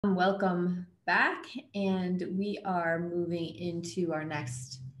Welcome back, and we are moving into our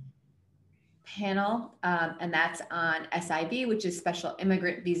next panel, and that's on SIV, which is Special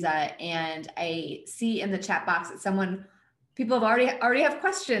Immigrant Visa. And I see in the chat box that people have already have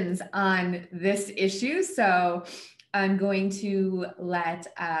questions on this issue, so I'm going to let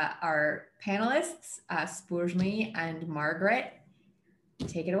our panelists, Spojmie and Margaret,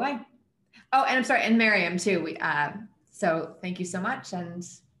 take it away. Oh, and I'm sorry, and Miriam too. So thank you so much, and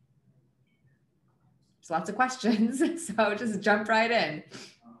there's lots of questions, so just jump right in.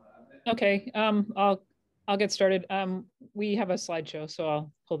 Okay, I'll get started. We have a slideshow, so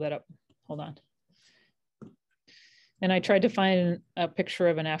I'll pull that up. Hold on. And I tried to find a picture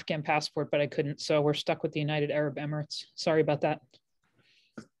of an Afghan passport, but I couldn't, so we're stuck with the United Arab Emirates. Sorry about that.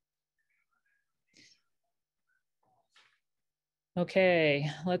 Okay,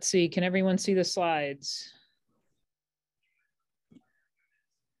 let's see. Can everyone see the slides?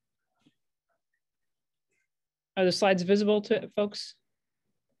 Are the slides visible to folks?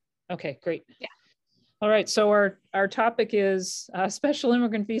 Okay, great. Yeah. All right, so our topic is special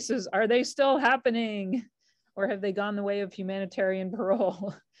immigrant visas. Are they still happening, or have they gone the way of humanitarian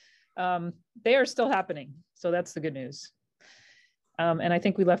parole? They are still happening, so that's the good news. And I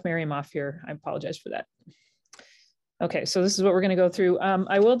think we left Miriam off here. I apologize for that. Okay, so this is what we're gonna go through.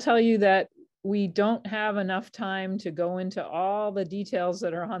 I will tell you that we don't have enough time to go into all the details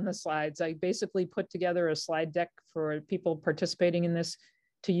that are on the slides. I basically put together a slide deck for people participating in this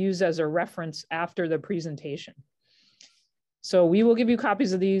to use as a reference after the presentation. So we will give you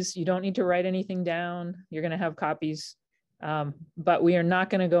copies of these. You don't need to write anything down. You're gonna have copies, but we are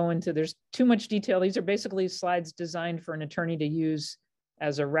not gonna go into, there's too much detail. These are basically slides designed for an attorney to use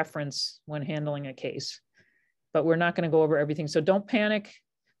as a reference when handling a case, but we're not gonna go over everything. So don't panic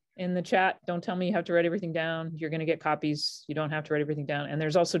in the chat. Don't tell me you have to write everything down. You're gonna get copies. You don't have to write everything down. And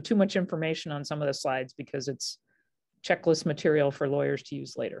there's also too much information on some of the slides because it's checklist material for lawyers to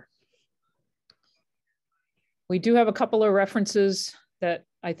use later. We do have a couple of references that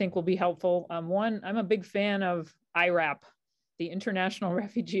I think will be helpful. One, I'm a big fan of IRAP, the International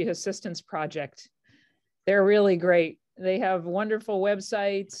Refugee Assistance Project. They're really great. They have wonderful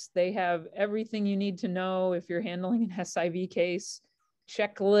websites. They have everything you need to know if you're handling an SIV case,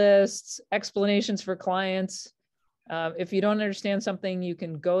 checklists, explanations for clients. If you don't understand something, you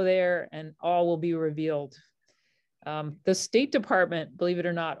can go there and all will be revealed. The State Department, believe it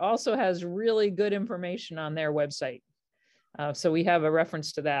or not, also has really good information on their website. So we have a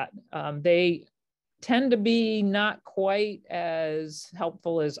reference to that. They tend to be not quite as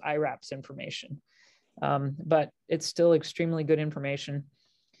helpful as IRAP's information, but it's still extremely good information.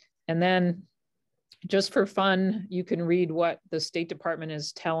 And then just for fun, you can read what the State Department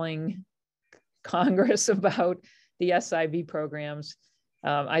is telling Congress about the SIV programs.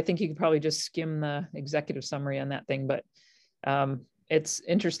 I think you could probably just skim the executive summary on that thing, but it's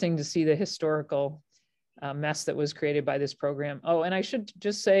interesting to see the historical mess that was created by this program. Oh, and I should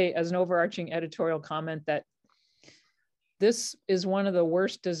just say as an overarching editorial comment that this is one of the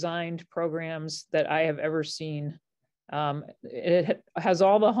worst designed programs that I have ever seen. It has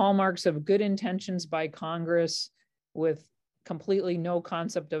all the hallmarks of good intentions by Congress with completely no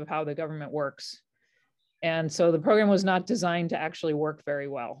concept of how the government works. And so the program was not designed to actually work very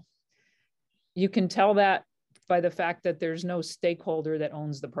well. You can tell that by the fact that there's no stakeholder that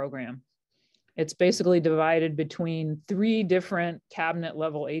owns the program. It's basically divided between 3 different cabinet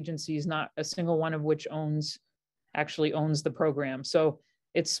level agencies, not a single one of which actually owns the program. So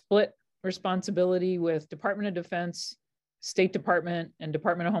it's split responsibility with Department of Defense, State Department, and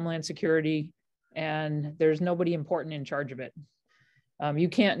Department of Homeland Security, and there's nobody important in charge of it. You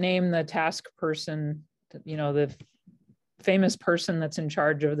can't name the task person, you know, the famous person that's in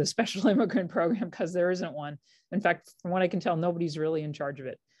charge of the special immigrant program, because there isn't one. In fact, from what I can tell, nobody's really in charge of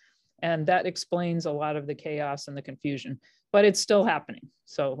it. And that explains a lot of the chaos and the confusion, but it's still happening.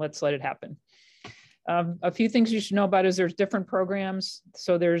 So let's let it happen. A few things you should know about is there's different programs.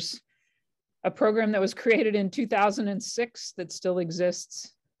 So there's a program that was created in 2006 that still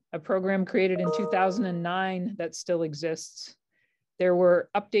exists, a program created in 2009 that still exists. There were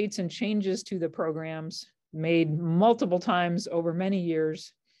updates and changes to the programs made multiple times over many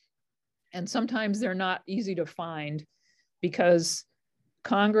years. And sometimes they're not easy to find because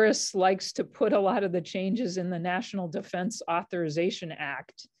Congress likes to put a lot of the changes in the National Defense Authorization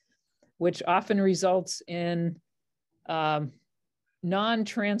Act, which often results in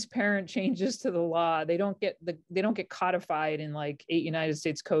non-transparent changes to the law. They don't get codified in like 8 United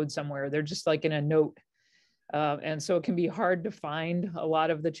States code somewhere. They're just like in a note. And so it can be hard to find a lot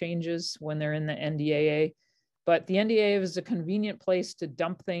of the changes when they're in the NDAA. But the NDAA is a convenient place to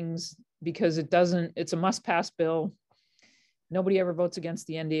dump things because it's a must-pass bill. Nobody ever votes against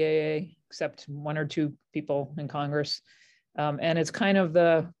the NDAA except one or two people in Congress. And it's kind of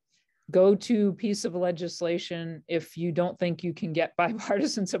the go-to piece of legislation. If you don't think you can get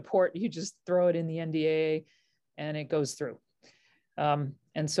bipartisan support, you just throw it in the NDAA and it goes through.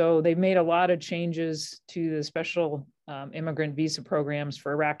 And so they've made a lot of changes to the special immigrant visa programs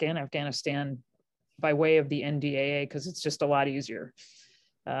for Iraq and Afghanistan by way of the NDAA, because it's just a lot easier.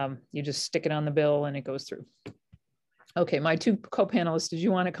 You just stick it on the bill and it goes through. Okay, my two co-panelists, did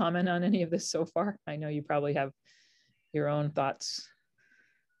you want to comment on any of this so far? I know you probably have your own thoughts.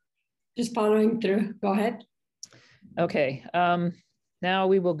 Just following through, go ahead. Okay, now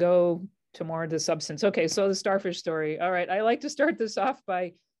we will go to more of the substance. Okay, so the starfish story. All right, I like to start this off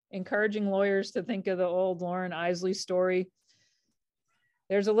by encouraging lawyers to think of the old Lauren Isley story.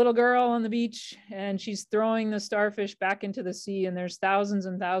 There's a little girl on the beach and she's throwing the starfish back into the sea, and there's thousands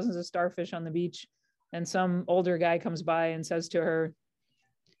and thousands of starfish on the beach. And some older guy comes by and says to her,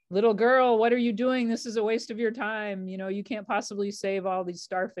 "Little girl, what are you doing? This is a waste of your time. You know, you can't possibly save all these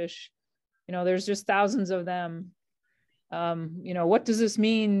starfish. You know, there's just thousands of them. You know, what does this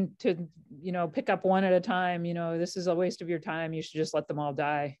mean to, you know, pick up one at a time? You know, this is a waste of your time. You should just let them all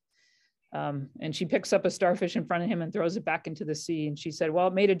die." And she picks up a starfish in front of him and throws it back into the sea. And she said, "Well,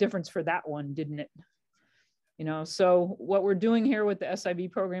 it made a difference for that one, didn't it?" You know, so what we're doing here with the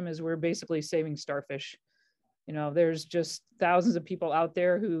SIV program is we're basically saving starfish. You know, there's just thousands of people out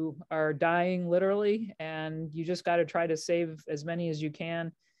there who are dying literally, and you just got to try to save as many as you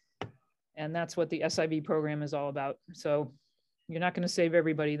can. And that's what the SIV program is all about. So you're not going to save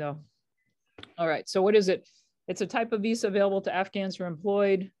everybody though. All right, so what is it? It's a type of visa available to Afghans who are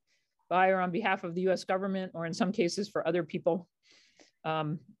employed by or on behalf of the US government, or in some cases for other people.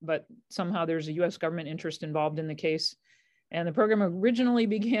 But somehow there's a US government interest involved in the case. And the program originally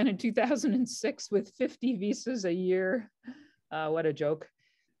began in 2006 with 50 visas a year. What a joke.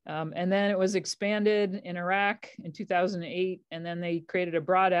 And then it was expanded in Iraq in 2008. And then they created a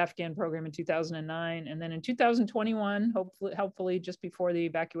broad Afghan program in 2009. And then in 2021, hopefully just before the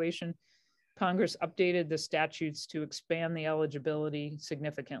evacuation, Congress updated the statutes to expand the eligibility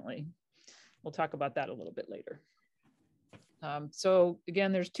significantly. We'll talk about that a little bit later. So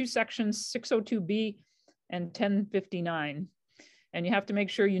again, there's two sections, 602B and 1059. And you have to make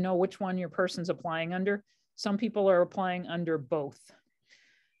sure you know which one your person's applying under. Some people are applying under both.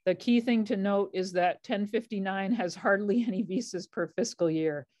 The key thing to note is that 1059 has hardly any visas per fiscal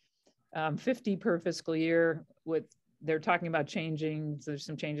year, 50 per fiscal year. They're talking about changing, so there's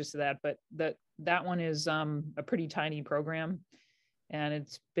some changes to that, but that one is a pretty tiny program, and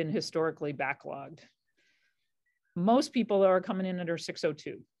it's been historically backlogged. Most people are coming in under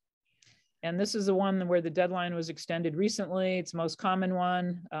 602. And this is the one where the deadline was extended recently. It's the most common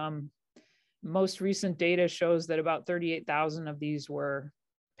one. Most recent data shows that about 38,000 of these were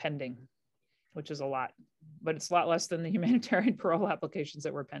pending, which is a lot, but it's a lot less than the humanitarian parole applications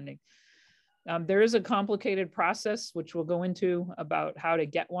that were pending. There is a complicated process, which we'll go into, about how to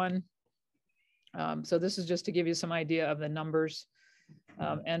get one. So this is just to give you some idea of the numbers.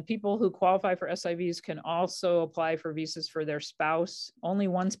 And people who qualify for SIVs can also apply for visas for their spouse. Only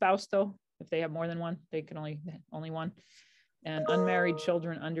one spouse though. If they have more than one, they can only one. And unmarried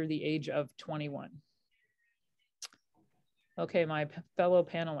children under the age of 21. Okay, my fellow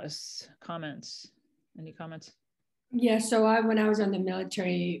panelists, comments. Any comments? Yeah, so when I was on the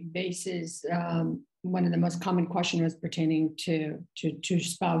military bases, one of the most common questions was pertaining to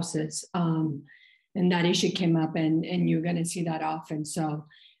spouses. And that issue came up, and you're going to see that often. So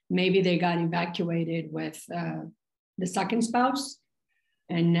maybe they got evacuated with the second spouse,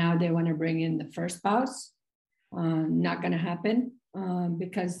 and now they want to bring in the first spouse. Not going to happen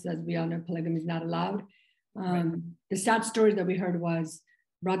because, as we all know, polygamy is not allowed. Right. The sad story that we heard was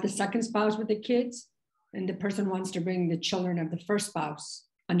brought the second spouse with the kids, and the person wants to bring the children of the first spouse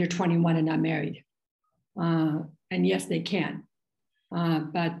under 21 and not married. And yes, they can.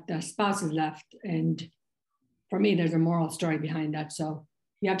 But the spouse is left. And for me, there's a moral story behind that. So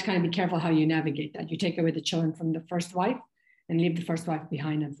you have to kind of be careful how you navigate that. You take away the children from the first wife and leave the first wife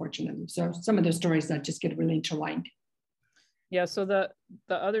behind, unfortunately. So some of the stories that just get really intertwined. Yeah, so the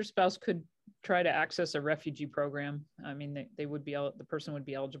other spouse could try to access a refugee program. I mean, the person would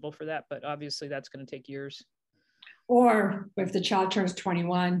be eligible for that, but obviously that's going to take years. Or if the child turns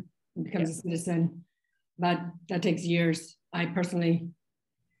 21 and becomes a citizen, but that takes years. I personally,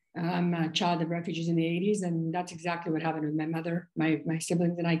 I'm a child of refugees in the 80s, and that's exactly what happened with my mother. My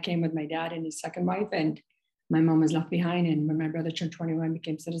siblings and I came with my dad and his second wife, and my mom was left behind. And when my brother turned 21,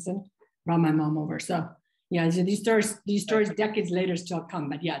 became citizen, brought my mom over. So Yeah, so these stories decades later still come,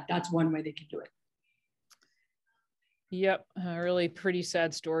 but yeah, that's one way they can do it. Yep, really pretty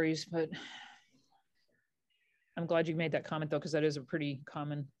sad stories, but I'm glad you made that comment though, because that is a pretty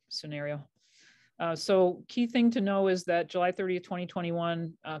common scenario. So key thing to know is that July 30th,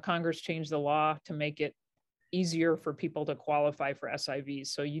 2021, Congress changed the law to make it easier for people to qualify for SIVs.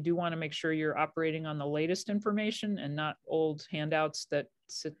 So you do want to make sure you're operating on the latest information and not old handouts that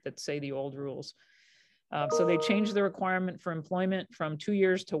say the old rules. So they changed the requirement for employment from 2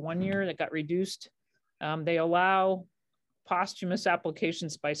 years to 1 year. That got reduced. They allow posthumous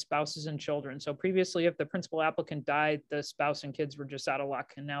applications by spouses and children. So previously, if the principal applicant died, the spouse and kids were just out of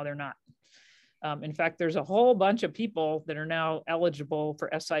luck, and now they're not. In fact, there's a whole bunch of people that are now eligible for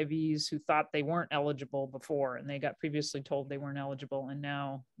SIVs who thought they weren't eligible before, and they got previously told they weren't eligible. And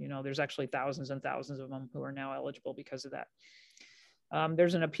now, you know, there's actually thousands and thousands of them who are now eligible because of that.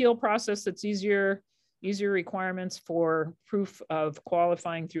 There's an appeal process that's easier requirements for proof of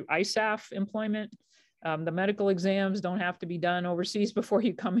qualifying through ISAF employment. The medical exams don't have to be done overseas before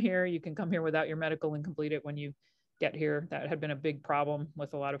you come here. You can come here without your medical and complete it when you get here. That had been a big problem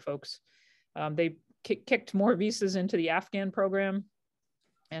with a lot of folks. They kicked more visas into the Afghan program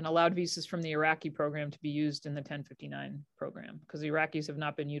and allowed visas from the Iraqi program to be used in the 1059 program, because the Iraqis have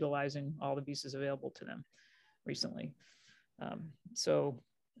not been utilizing all the visas available to them recently. So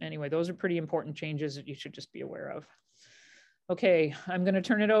anyway, those are pretty important changes that you should just be aware of. Okay, I'm going to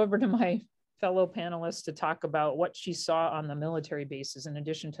turn it over to my fellow panelists to talk about what she saw on the military bases. In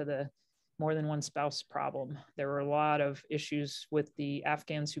addition to the more than one spouse problem, there were a lot of issues with the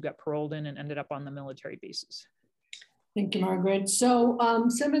Afghans who got paroled in and ended up on the military bases. Thank you, Margaret. So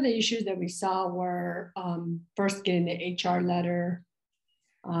some of the issues that we saw were first getting the HR letter,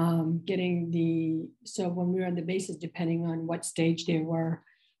 so when we were on the bases, depending on what stage they were.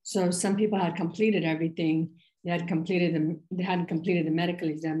 So some people had completed everything. They hadn't completed the medical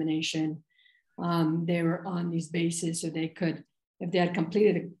examination. They were on these bases, so they could, if they had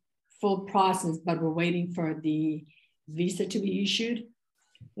completed a full process, but were waiting for the visa to be issued,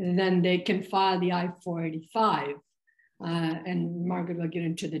 and then they can file the I-485. And Margaret will get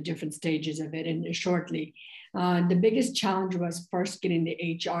into the different stages of it shortly. The biggest challenge was first getting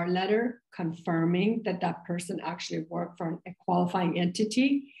the HR letter confirming that that person actually worked for a qualifying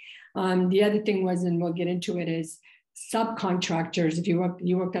entity. The other thing was, and we'll get into it, is subcontractors. If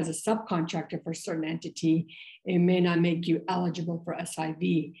you worked as a subcontractor for a certain entity, it may not make you eligible for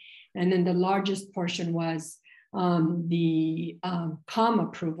SIV. And then the largest portion was the COM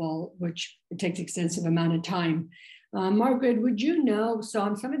approval, which it takes extensive amount of time. Margaret, would you know, so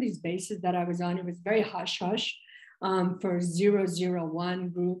on some of these bases that I was on, it was very hush-hush for 001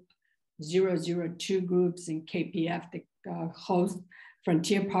 group, 002 groups, and KPF, the host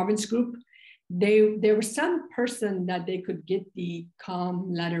Frontier Province group. There was some person that they could get the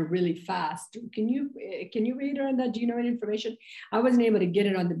COM letter really fast. Can you read on that? Do you know any information? I wasn't able to get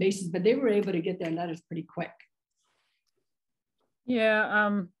it on the basis, but they were able to get their letters pretty quick.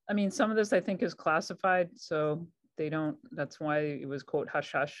 Yeah, I mean, some of this I think is classified, so they don't, that's why it was quote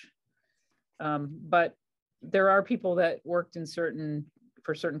hush hush. But there are people that worked in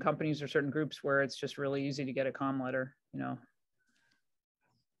for certain companies or certain groups where it's just really easy to get a COM letter, you know.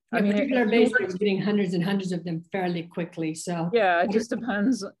 Yeah, I mean, particular base, we're getting hundreds and hundreds of them fairly quickly. So yeah, it just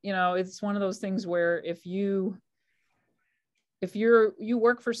depends. You know, it's one of those things where if you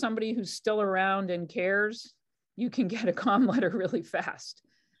work for somebody who's still around and cares, you can get a COM letter really fast.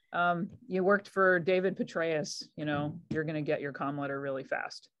 You worked for David Petraeus, you know, you're going to get your COM letter really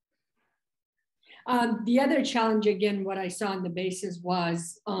fast. The other challenge, again, what I saw on the basis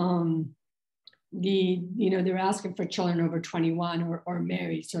was they were asking for children over 21 or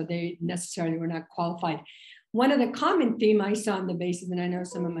married, so they necessarily were not qualified. One of the common theme I saw on the basis, and I know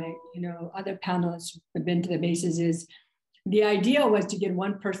some of my other panelists have been to the basis, is the idea was to get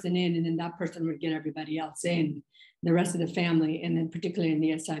one person in, and then that person would get everybody else in, the rest of the family, and then particularly in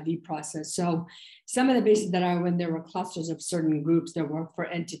the SIV process. So some of the bases that when there were clusters of certain groups that work for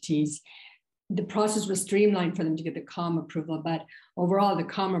entities, the process was streamlined for them to get the COM approval, but overall the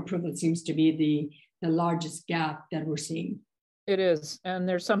COM approval seems to be the largest gap that we're seeing. It is, and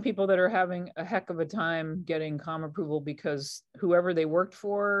there's some people that are having a heck of a time getting COM approval because whoever they worked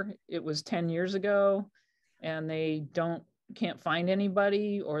for, it was 10 years ago, and they can't find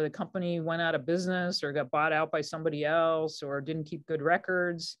anybody, or the company went out of business or got bought out by somebody else or didn't keep good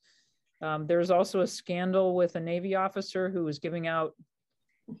records. There's also a scandal with a Navy officer who was giving out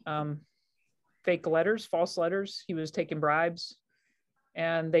fake letters, false letters. He was taking bribes,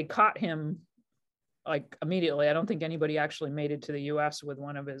 and they caught him like immediately. I don't think anybody actually made it to the US with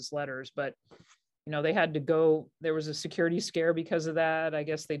one of his letters, but they had to go, there was a security scare because of that. I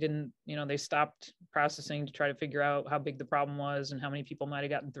guess they didn't, they stopped processing to try to figure out how big the problem was and how many people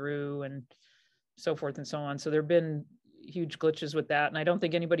might've gotten through and so forth and so on. So there've been huge glitches with that. And I don't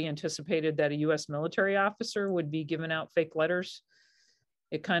think anybody anticipated that a US military officer would be giving out fake letters.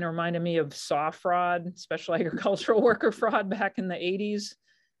 It kind of reminded me of SAW fraud, special agricultural worker fraud back in the 80s.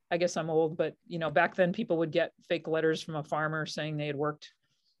 I guess I'm old, but back then people would get fake letters from a farmer saying they had worked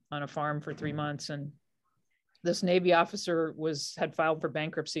on a farm for 3 months. And this Navy officer had filed for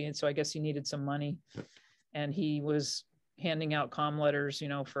bankruptcy. And so I guess he needed some money. And he was handing out comm letters,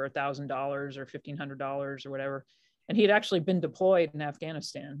 for $1,000 or $1,500 or whatever. And he had actually been deployed in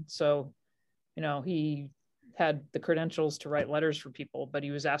Afghanistan. So, he had the credentials to write letters for people, but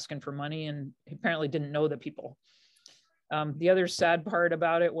he was asking for money and he apparently didn't know the people. The other sad part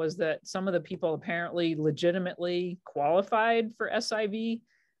about it was that some of the people apparently legitimately qualified for SIV,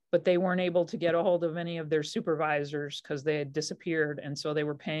 but they weren't able to get a hold of any of their supervisors because they had disappeared. And so they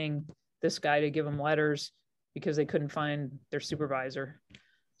were paying this guy to give them letters because they couldn't find their supervisor.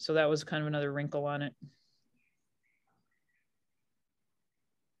 So that was kind of another wrinkle on it.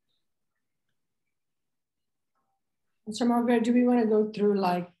 So Margaret, do we want to go through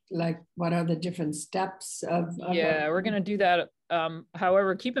like what are the different steps of yeah, we're going to do that.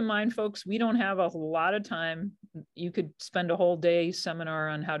 However, keep in mind, folks, we don't have a lot of time. You could spend a whole day seminar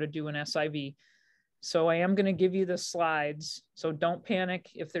on how to do an SIV. So I am going to give you the slides. So don't panic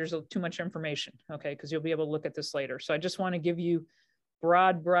if there's too much information, okay? Because you'll be able to look at this later. So I just want to give you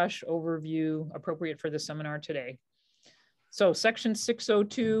broad brush overview appropriate for the seminar today. So section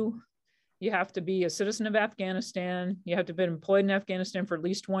 602, you have to be a citizen of Afghanistan. You have to have been employed in Afghanistan for at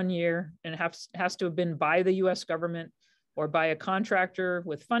least 1 year, and it has to have been by the US government or by a contractor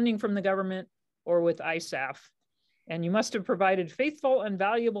with funding from the government or with ISAF. And you must have provided faithful and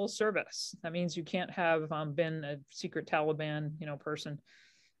valuable service. That means you can't have been a secret Taliban, person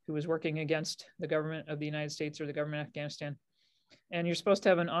who was working against the government of the United States or the government of Afghanistan. And you're supposed to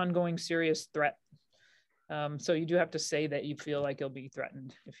have an ongoing serious threat. So you do have to say that you feel like you'll be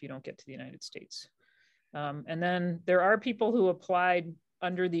threatened if you don't get to the United States. And then there are people who applied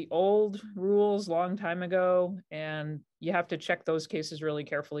under the old rules long time ago, and you have to check those cases really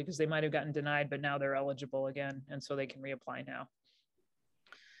carefully because they might have gotten denied, but now they're eligible again, and so they can reapply now.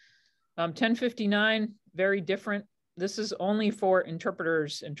 1059, very different. This is only for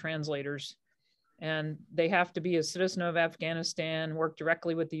interpreters and translators, and they have to be a citizen of Afghanistan, work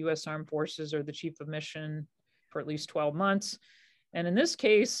directly with the US Armed Forces or the Chief of Mission for at least 12 months. And in this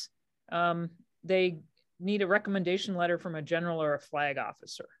case, they need a recommendation letter from a general or a flag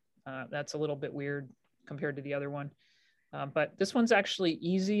officer. That's a little bit weird compared to the other one. But this one's actually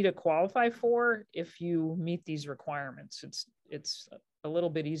easy to qualify for if you meet these requirements. It's a little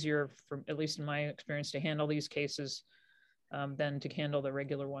bit easier, for, at least in my experience, to handle these cases than to handle the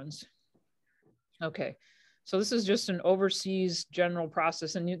regular ones. Okay, so this is just an overseas general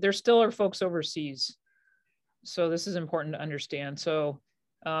process, and there still are folks overseas. So this is important to understand. So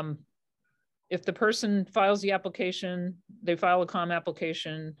if the person files the application, they file a comm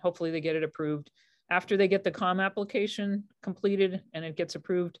application, hopefully they get it approved. After they get the comm application completed and it gets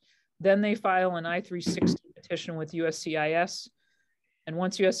approved, then they file an I-360 petition with USCIS. And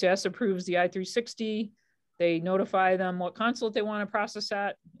once USCIS approves the I-360, they notify them what consulate they want to process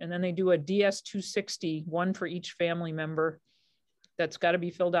at, and then they do a DS-260, one for each family member. That's got to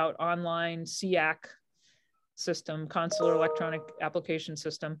be filled out online, CAC system, Consular Electronic Application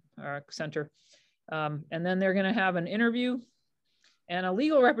System or Center. And then they're going to have an interview, and a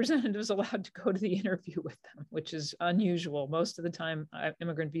legal representative is allowed to go to the interview with them, which is unusual. Most of the time,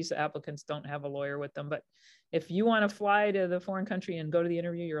 immigrant visa applicants don't have a lawyer with them. But if you want to fly to the foreign country and go to the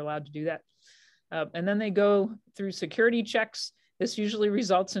interview, you're allowed to do that. And then they go through security checks. This usually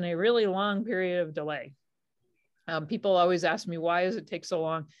results in a really long period of delay. People always ask me, why does it take so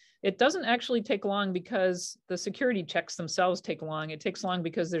long? It doesn't actually take long because the security checks themselves take long. It takes long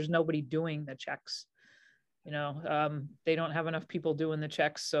because there's nobody doing the checks. They don't have enough people doing the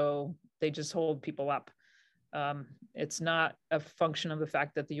checks, so they just hold people up. It's not a function of the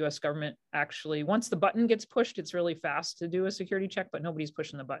fact that the US government actually, once the button gets pushed, it's really fast to do a security check, but nobody's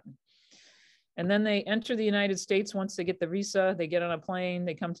pushing the button. And then they enter the United States. Once they get the visa, they get on a plane,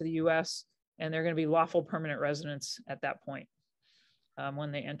 they come to the US, and they're going to be lawful permanent residents at that point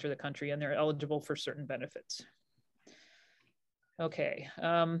when they enter the country, and they're eligible for certain benefits. Okay,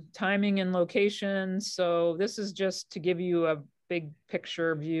 timing and location. So this is just to give you a big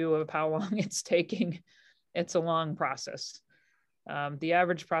picture view of how long it's taking. It's a long process. The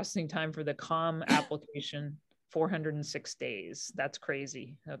average processing time for the comm application 406 days. That's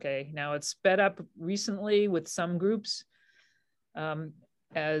crazy. Okay. Now it's sped up recently with some groups.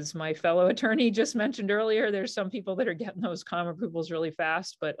 As my fellow attorney just mentioned earlier, there's some people that are getting those COM approvals really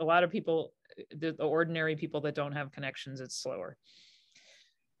fast, but a lot of people, the ordinary people that don't have connections, it's slower.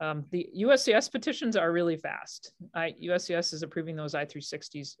 The USCIS petitions are really fast. USCIS is approving those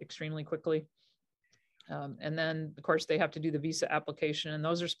I-360s extremely quickly. And then, of course, they have to do the visa application, and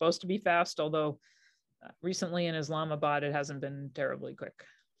those are supposed to be fast, although recently in Islamabad, it hasn't been terribly quick.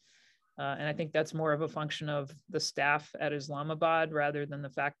 And I think that's more of a function of the staff at Islamabad rather than the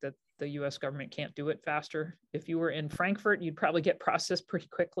fact that the US government can't do it faster. If you were in Frankfurt, you'd probably get processed pretty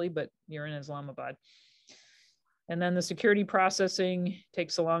quickly, but you're in Islamabad. And then the security processing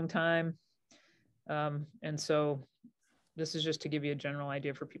takes a long time. And so this is just to give you a general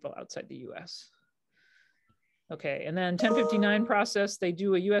idea for people outside the US. Okay, and then 1059 process, they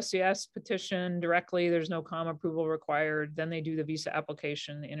do a USCIS petition directly. There's no COM approval required. Then they do the visa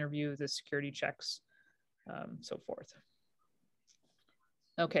application, the interview, the security checks, so forth.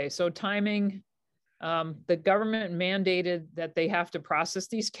 Okay, so timing. The government mandated that they have to process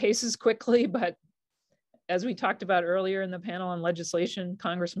these cases quickly, but as we talked about earlier in the panel on legislation,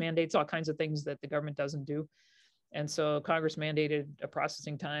 Congress mandates all kinds of things that the government doesn't do. And so Congress mandated a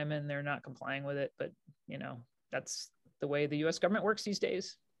processing time and they're not complying with it, but you know, that's the way the US government works these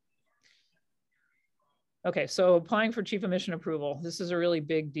days. Okay, so applying for chief of mission approval. This is a really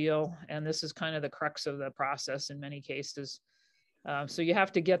big deal, and this is kind of the crux of the process in many cases. So you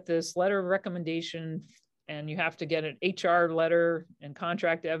have to get this letter of recommendation, and you have to get an HR letter and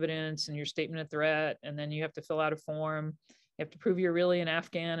contract evidence and your statement of threat, and then you have to fill out a form. You have to prove you're really an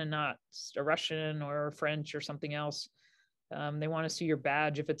Afghan and not a Russian or French or something else. They want to see your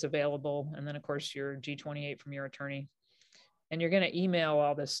badge if it's available. And then of course your G28 from your attorney. And you're going to email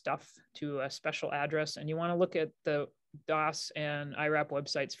all this stuff to a special address. And you want to look at the DOS and IRAP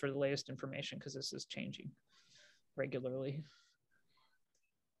websites for the latest information because this is changing regularly.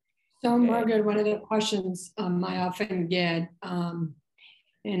 So okay. Margaret, one of the questions I often get, and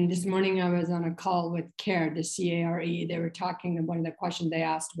this morning I was on a call with CARE, the CARE, they were talking, and one of the questions they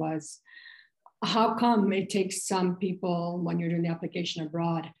asked was, how come it takes some people when you're doing the application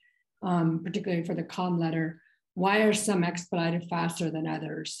abroad, particularly for the COM letter, why are some expedited faster than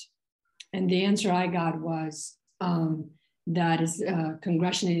others? And the answer I got was that is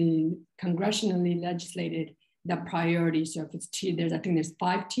congressionally legislated the priority. So if it's I think there's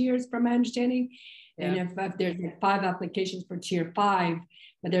 5 tiers from my understanding. Yeah. And if there's 5 applications for tier 5,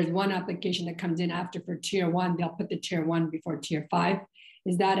 but there's 1 application that comes in after for tier 1, they'll put the tier 1 before tier 5.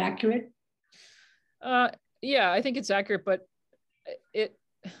 Is that accurate? Yeah, I think it's accurate, but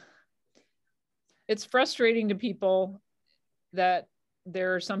it's frustrating to people that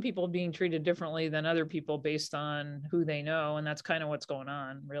there are some people being treated differently than other people based on who they know. And that's kind of what's going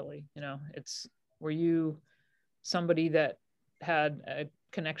on, really. You know, were you somebody that had a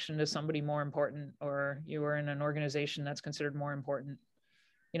connection to somebody more important, or you were in an organization that's considered more important?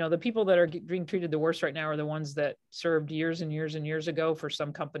 You know, the people that are being treated the worst right now are the ones that served years and years and years ago for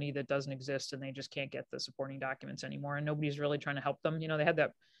some company that doesn't exist, and they just can't get the supporting documents anymore. And nobody's really trying to help them. You know, they had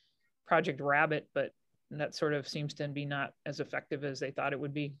that Project Rabbit, but that sort of seems to be not as effective as they thought it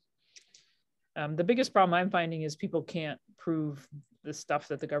would be. The biggest problem I'm finding is people can't prove the stuff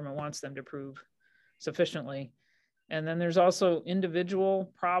that the government wants them to prove sufficiently. And then there's also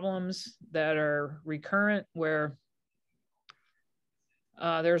individual problems that are recurrent, where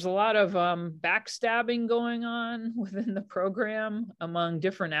there's a lot of backstabbing going on within the program among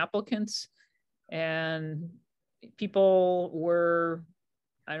different applicants, and people were,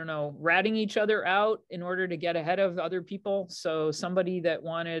 I don't know, ratting each other out in order to get ahead of other people. So somebody that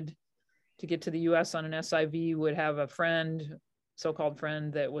wanted to get to the US on an SIV would have a friend, so-called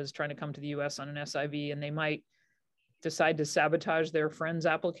friend, that was trying to come to the US on an SIV, and they might decide to sabotage their friend's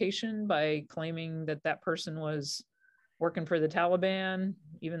application by claiming that that person was working for the Taliban,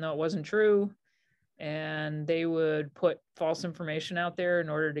 even though it wasn't true. And they would put false information out there in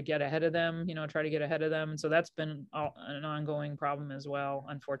order to get ahead of them, you know, try to get ahead of them. And so that's been an ongoing problem as well,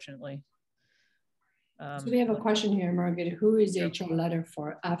 unfortunately. So we have a question here, Margaret. Who is the HR letter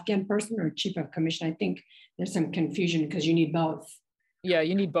for? Afghan person or chief of commission? I think there's some confusion because you need both. Yeah,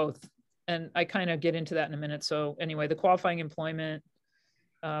 you need both. And I kind of get into that in a minute. So anyway, the qualifying employment,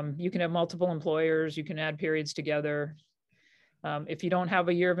 you can have multiple employers, you can add periods together. If you don't have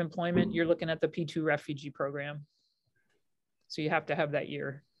a year of employment, you're looking at the P2 refugee program. So you have to have that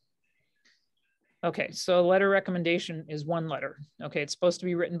year. Okay, so letter recommendation is one letter. Okay, it's supposed to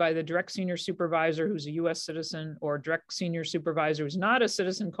be written by the direct senior supervisor who's a US citizen, or direct senior supervisor who's not a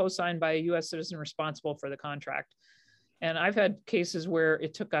citizen, co-signed by a US citizen responsible for the contract. And I've had cases where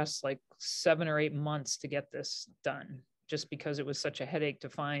it took us like 7 or 8 months to get this done, just because it was such a headache to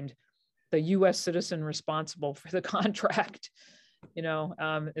find the US citizen responsible for the contract. You know,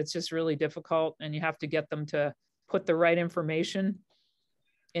 it's just really difficult, and you have to get them to put the right information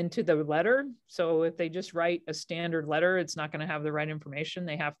into the letter. So if they just write a standard letter, it's not going to have the right information.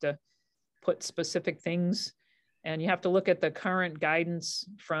 They have to put specific things, and you have to look at the current guidance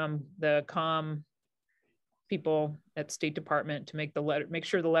from the people at State Department to make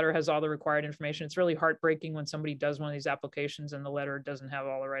sure the letter has all the required information. It's really heartbreaking when somebody does one of these applications and the letter doesn't have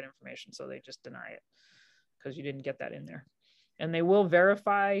all the right information, so they just deny it because you didn't get that in there. And they will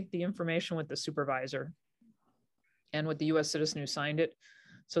verify the information with the supervisor and with the US citizen who signed it.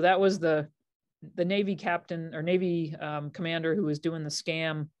 So that was the Navy captain or Navy commander who was doing the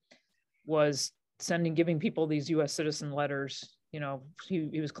scam, was giving people these US citizen letters. You know,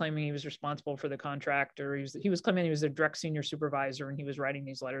 he was claiming he was responsible for the contract, or he was claiming he was a direct senior supervisor, and he was writing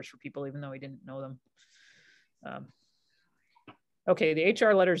these letters for people even though he didn't know them. Okay, the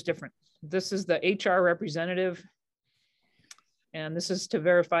HR letter is different. This is the HR representative, and this is to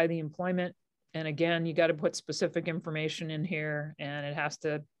verify the employment. And again, you got to put specific information in here, and it has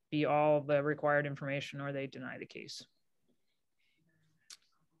to be all the required information or they deny the case.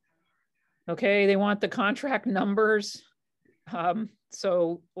 Okay, they want the contract numbers.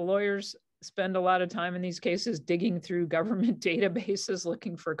 So lawyers spend a lot of time in these cases digging through government databases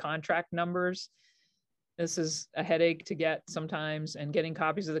looking for contract numbers. This is a headache to get sometimes, and getting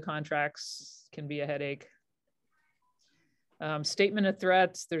copies of the contracts can be a headache. Statement of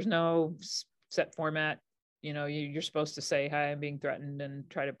threats, there's no set format. You know, you're supposed to say, hi, I'm being threatened, and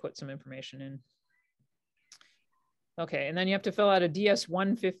try to put some information in. Okay, and then you have to fill out a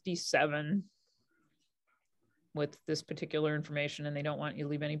DS-157 with this particular information, and they don't want you to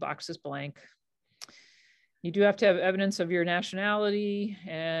leave any boxes blank. You do have to have evidence of your nationality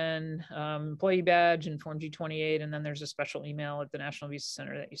and employee badge and Form G28, and then there's a special email at the National Visa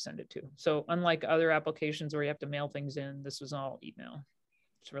Center that you send it to. So unlike other applications where you have to mail things in, this was all email.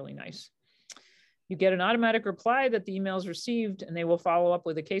 It's really nice. You get an automatic reply that the email is received, and they will follow up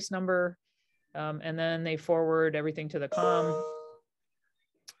with a case number, and then they forward everything to the COM.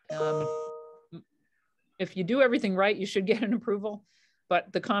 If you do everything right, you should get an approval.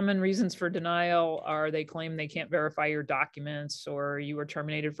 But the common reasons for denial are they claim they can't verify your documents, or you were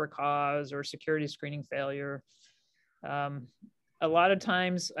terminated for cause, or security screening failure. A lot of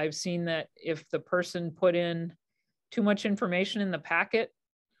times I've seen that if the person put in too much information in the packet,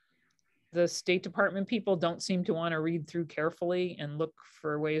 the State Department people don't seem to want to read through carefully and look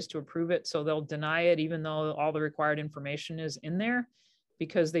for ways to approve it. So they'll deny it even though all the required information is in there,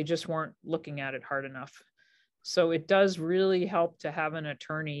 because they just weren't looking at it hard enough. So it does really help to have an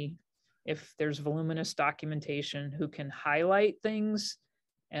attorney, if there's voluminous documentation, who can highlight things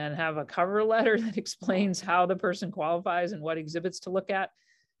and have a cover letter that explains how the person qualifies and what exhibits to look at.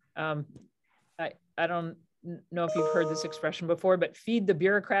 I don't know if you've heard this expression before, but feed the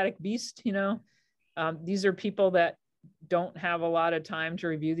bureaucratic beast. You know, these are people that don't have a lot of time to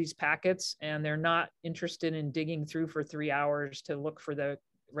review these packets, and they're not interested in digging through for 3 hours to look for the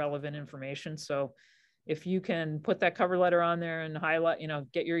relevant information. So if you can put that cover letter on there and highlight, you know,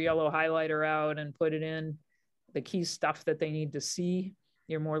 get your yellow highlighter out and put it in the key stuff that they need to see,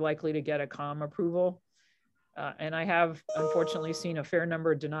 you're more likely to get a COM approval. And I have unfortunately seen a fair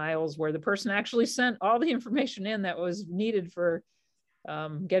number of denials where the person actually sent all the information in that was needed for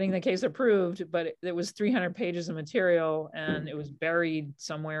getting the case approved, but it was 300 pages of material, and it was buried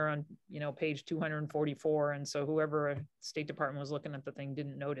somewhere on, you know, page 244. And so whoever State Department was looking at the thing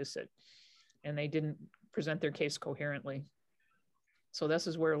didn't notice it, and they didn't present their case coherently. So this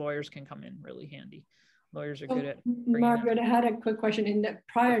is where lawyers can come in really handy. Lawyers are good at Margaret, I had a quick question.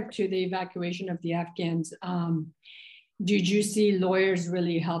 Prior to the evacuation of the Afghans, did you see lawyers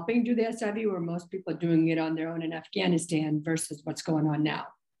really helping do the SIV, or most people doing it on their own in Afghanistan versus what's going on now?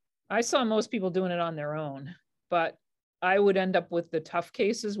 I saw most people doing it on their own, but I would end up with the tough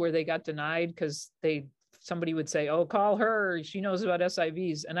cases where they got denied because somebody would say, oh, call her, she knows about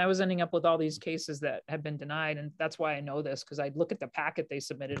SIVs. And I was ending up with all these cases that had been denied. And that's why I know this, because I'd look at the packet they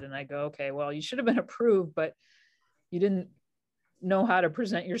submitted and I go, okay, well, you should have been approved, but you didn't know how to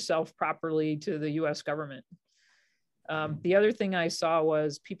present yourself properly to the US government. The other thing I saw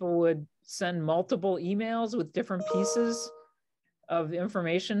was people would send multiple emails with different pieces. of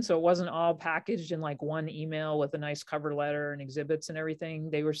information. So it wasn't all packaged in like one email with a nice cover letter and exhibits and everything.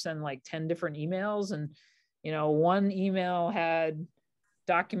 They were sent like 10 different emails, and, you know, one email had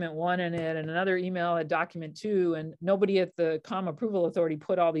document 1 in it and another email had document 2, and nobody at the COM approval authority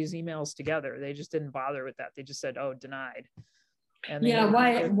put all these emails together. They just didn't bother with that. They just said, oh, denied. And yeah,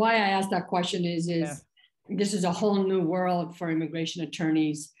 why I asked that question is this is a whole new world for immigration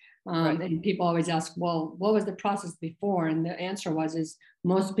attorneys. Right. And people always ask, well, what was the process before? And the answer is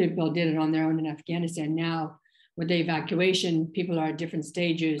most people did it on their own in Afghanistan. Now, with the evacuation, people are at different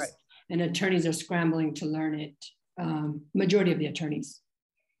stages, right, and attorneys are scrambling to learn it. Majority of the attorneys.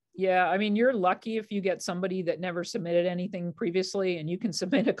 Yeah, I mean, you're lucky if you get somebody that never submitted anything previously and you can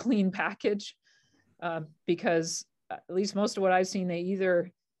submit a clean package, because at least most of what I've seen, they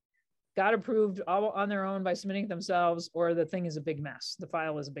either got approved all on their own by submitting it themselves, or the thing is a big mess. The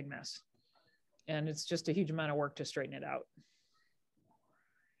file is a big mess. And it's just a huge amount of work to straighten it out.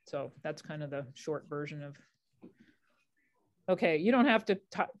 So that's kind of the short version of, okay, you don't have to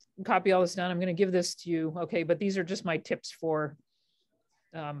copy all this down. I'm going to give this to you. Okay, but these are just my tips for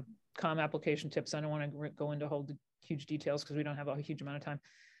COM application tips. I don't want to go into huge details because we don't have a huge amount of time.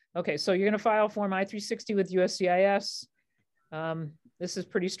 Okay, so you're going to file Form I-360 with USCIS. This is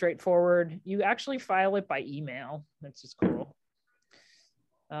pretty straightforward. You actually file it by email. That's just cool.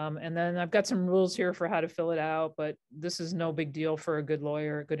 And then I've got some rules here for how to fill it out, but this is no big deal for a good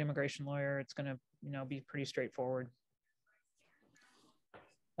lawyer, a good immigration lawyer. It's going to, you know, be pretty straightforward.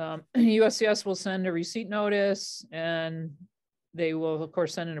 USCIS will send a receipt notice, and they will, of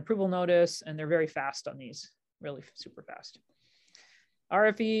course, send an approval notice, and they're very fast on these, really super fast.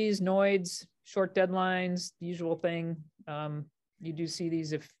 RFEs, NOIDs, short deadlines, the usual thing. You do see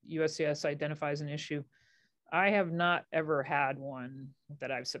these if USCIS identifies an issue. I have not ever had one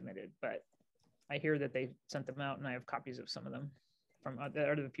that I've submitted, but I hear that they sent them out, and I have copies of some of them from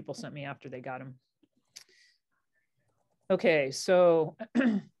other people sent me after they got them. Okay, so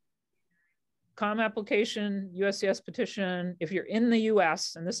COM application, USCIS petition. If you're in the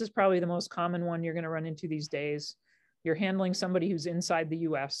US, and this is probably the most common one you're going to run into these days, you're handling somebody who's inside the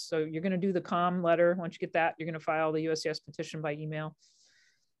US. So you're going to do the COM letter. Once you get that, you're going to file the USCIS petition by email.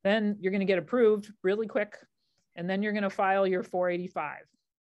 Then you're going to get approved really quick. And then you're going to file your 485.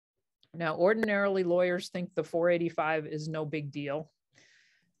 Now, ordinarily, lawyers think the 485 is no big deal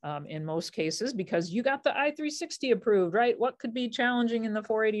in most cases, because you got the I-360 approved, right? What could be challenging in the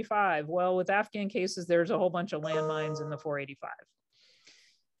 485? Well, with Afghan cases, there's a whole bunch of landmines in the 485.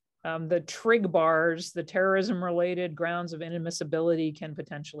 The TRIG bars, the terrorism-related grounds of inadmissibility, can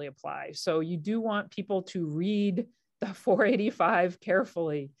potentially apply. So you do want people to read the 485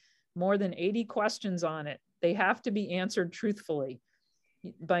 carefully. More than 80 questions on it. They have to be answered truthfully.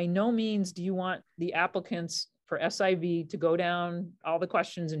 By no means do you want the applicants for SIV to go down all the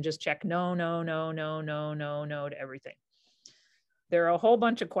questions and just check no, no, no, no, no, no, no to everything. There are a whole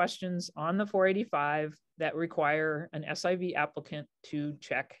bunch of questions on the 485 that require an SIV applicant to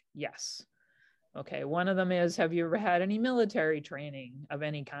check yes. Okay, one of them is, have you ever had any military training of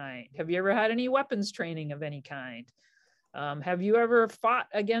any kind? Have you ever had any weapons training of any kind? Have you ever fought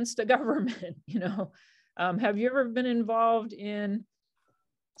against a government? You know, have you ever been involved in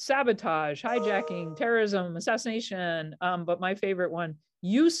sabotage, hijacking, terrorism, assassination? But my favorite one,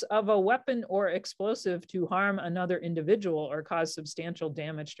 use of a weapon or explosive to harm another individual or cause substantial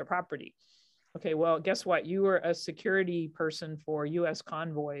damage to property. Okay, well, guess what? You were a security person for US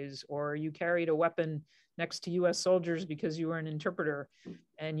convoys, or you carried a weapon next to US soldiers because you were an interpreter,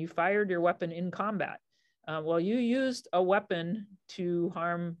 and you fired your weapon in combat. Well, you used a weapon to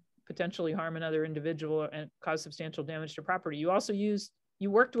potentially harm another individual and cause substantial damage to property. You also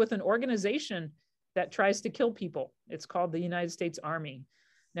worked with an organization that tries to kill people. It's called the United States Army.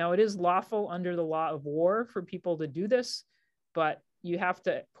 Now, it is lawful under the law of war for people to do this, but you have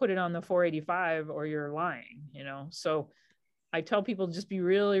to put it on the 485 or you're lying, you know? So I tell people, just be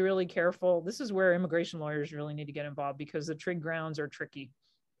really, really careful. This is where immigration lawyers really need to get involved, because the TRIG grounds are tricky.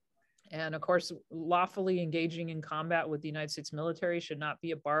 And of course, lawfully engaging in combat with the United States military should not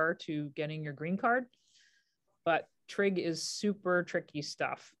be a bar to getting your green card. But TRIG is super tricky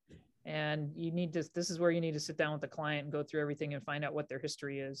stuff. And you need to, this is where you need to sit down with the client and go through everything and find out what their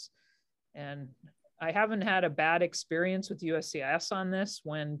history is. And I haven't had a bad experience with USCIS on this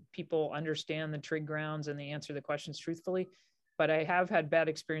when people understand the TRIG grounds and they answer the questions truthfully. But I have had bad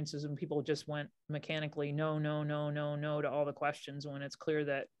experiences when people just went mechanically, no, no, no, no, no to all the questions, when it's clear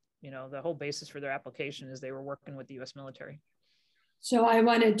that, you know, the whole basis for their application is they were working with the US military. So I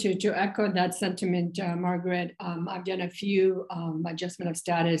wanted to echo that sentiment, Margaret. I've done a few adjustment of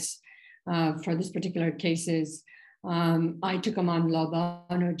status for this particular cases. I took them on low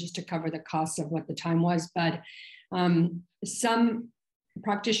bono just to cover the cost of what the time was. But some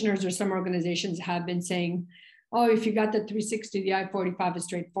practitioners or some organizations have been saying, oh, if you got the 360, the I-45 is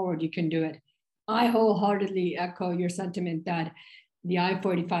straightforward, you can do it. I wholeheartedly echo your sentiment that the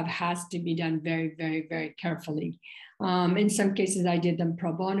I-45 has to be done very, very, very carefully. In some cases, I did them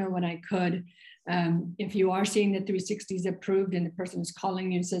pro bono when I could. If you are seeing the 360 is approved and the person is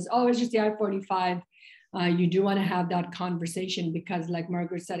calling you and says, oh, it's just the I-45, you do want to have that conversation, because like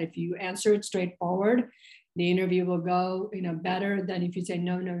Margaret said, if you answer it straightforward, the interview will go better than if you say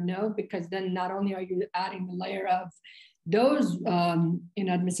no, no, no, because then not only are you adding the layer of those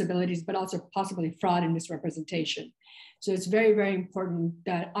inadmissibilities, but also possibly fraud and misrepresentation. So it's very, very important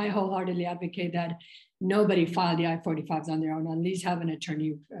that I wholeheartedly advocate that nobody file the I-45s on their own, at least have an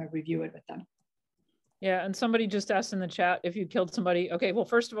attorney review it with them. Yeah, and somebody just asked in the chat if you killed somebody. Okay, well,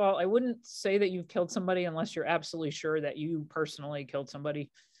 first of all, I wouldn't say that you've killed somebody unless you're absolutely sure that you personally killed somebody.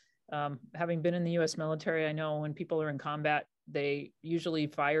 Having been in the US military, I know when people are in combat, they usually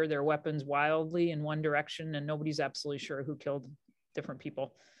fire their weapons wildly in one direction and nobody's absolutely sure who killed different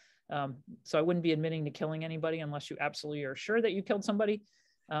people. So I wouldn't be admitting to killing anybody unless you absolutely are sure that you killed somebody.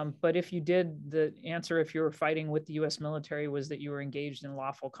 But if you did, the answer, if you were fighting with the US military, was that you were engaged in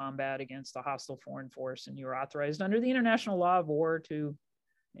lawful combat against a hostile foreign force and you were authorized under the international law of war to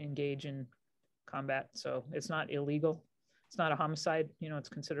engage in combat. So it's not illegal. It's not a homicide, it's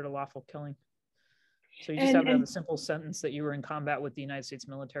considered a lawful killing. So you just have to have a simple sentence that you were in combat with the United States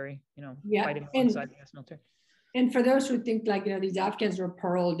military, fighting alongside the US military. And for those who think like, these Afghans were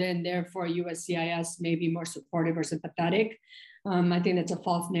paroled in, therefore USCIS may be more supportive or sympathetic, I think that's a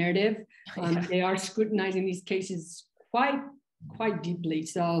false narrative. They are scrutinizing these cases quite deeply.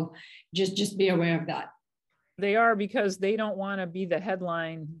 So just be aware of that. They are, because they don't want to be the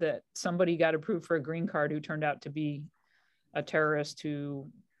headline that somebody got approved for a green card who turned out to be a terrorist who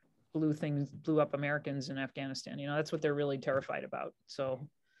blew up Americans in Afghanistan. That's what they're really terrified about. So,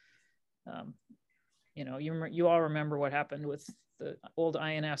 you all remember what happened with the old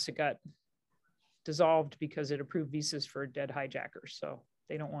INS. It got dissolved because it approved visas for dead hijackers. So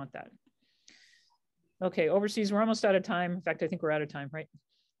they don't want that. Okay, overseas, we're almost out of time. In fact, I think we're out of time, right?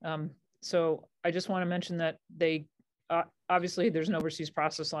 So I just want to mention that they, obviously there's an overseas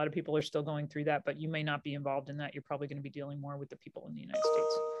process. A lot of people are still going through that, but you may not be involved in that. You're probably going to be dealing more with the people in the United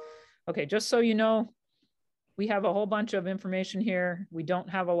States. Okay, just so you know, we have a whole bunch of information here. We don't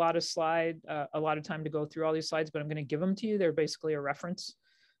have a lot of time to go through all these slides, but I'm going to give them to you. They're basically a reference.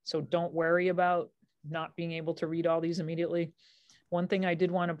 So don't worry about not being able to read all these immediately. One thing I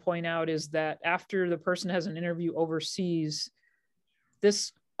did want to point out is that after the person has an interview overseas,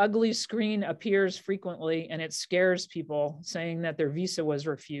 this ugly screen appears frequently and it scares people, saying that their visa was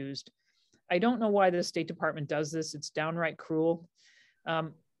refused. I don't know why the State Department does this. It's downright cruel.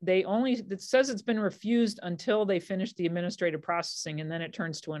 It says it's been refused until they finish the administrative processing, and then it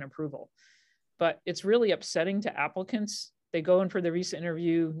turns to an approval. But it's really upsetting to applicants. They go in for the visa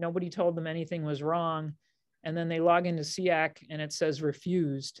interview, nobody told them anything was wrong, and then they log into SEAC and it says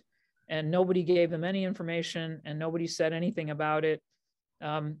refused, and nobody gave them any information and nobody said anything about it.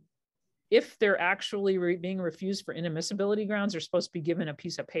 If they're actually being refused for inadmissibility grounds, they're supposed to be given a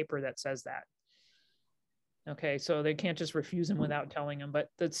piece of paper that says that. Okay, so they can't just refuse them without telling them, but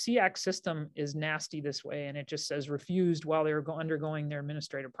the SEAC system is nasty this way, and it just says refused while they're undergoing their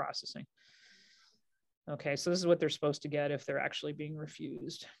administrative processing. Okay, so this is what they're supposed to get if they're actually being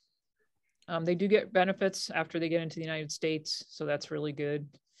refused. They do get benefits after they get into the United States, so that's really good.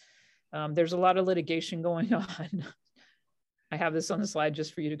 There's a lot of litigation going on. I have this on the slide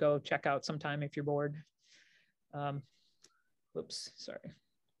just for you to go check out sometime if you're bored. Whoops, sorry.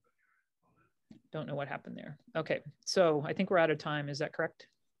 Don't know what happened there. Okay, so I think we're out of time. Is that correct?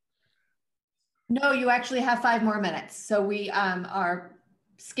 No, you actually have 5 more minutes. So we are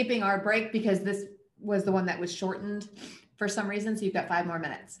skipping our break because this was the one that was shortened for some reason. So you've got 5 more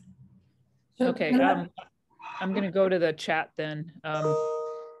minutes. Okay, I'm going to go to the chat then.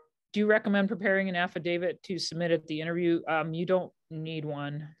 Do you recommend preparing an affidavit to submit at the interview? You don't need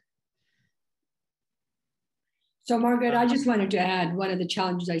one. So Margaret, I just wanted to add one of the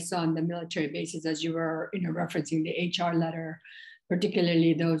challenges I saw on the military bases as you were referencing the HR letter,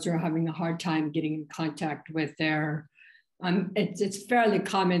 particularly those who are having a hard time getting in contact with their, it's fairly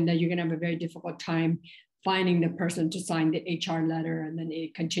common that you're gonna have a very difficult time finding the person to sign the HR letter and then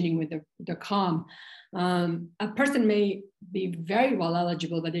continuing with the comm. A person may be very well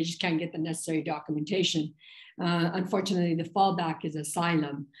eligible, but they just can't get the necessary documentation. Unfortunately, the fallback is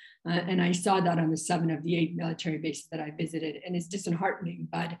asylum. And I saw that on the 7 of the 8 military bases that I visited, and it's disheartening.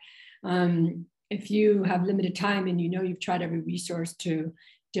 But if you have limited time and you know you've tried every resource to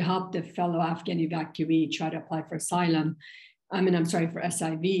help the fellow Afghan evacuee try to apply for asylum, I'm sorry, for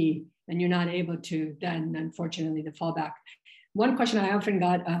SIV, and you're not able to, then unfortunately the fallback. One question I often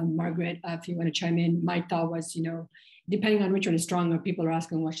got, Margaret, if you want to chime in, my thought was, depending on which one is stronger, people are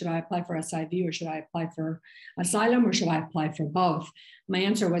asking, well, should I apply for SIV or should I apply for asylum or should I apply for both? My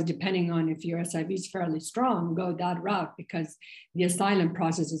answer was, depending on if your SIV is fairly strong, go that route, because the asylum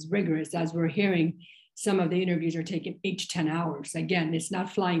process is rigorous. As we're hearing, some of the interviews are taking 8 to 10 hours. Again, it's not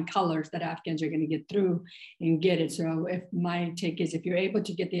flying colors that Afghans are going to get through and get it. So if my take is, if you're able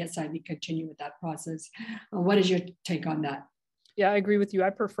to get the SIV, continue with that process. What is your take on that? Yeah, I agree with you. I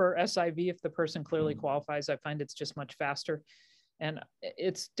prefer SIV if the person clearly qualifies. I find it's just much faster. And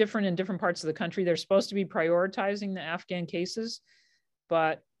it's different in different parts of the country. They're supposed to be prioritizing the Afghan cases.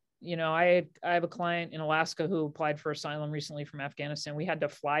 But, I have a client in Alaska who applied for asylum recently from Afghanistan. We had to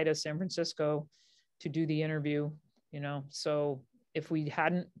fly to San Francisco to do the interview, So if we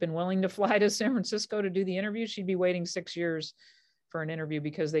hadn't been willing to fly to San Francisco to do the interview, she'd be waiting 6 years for an interview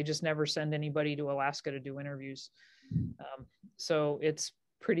because they just never send anybody to Alaska to do interviews. So it's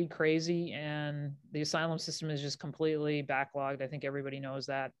pretty crazy, and the asylum system is just completely backlogged. I think everybody knows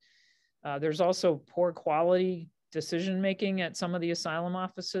that. There's also poor quality decision-making at some of the asylum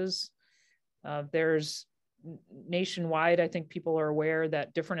offices. There's nationwide, I think people are aware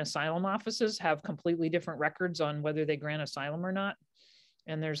that different asylum offices have completely different records on whether they grant asylum or not.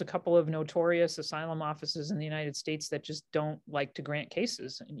 And there's a couple of notorious asylum offices in the United States that just don't like to grant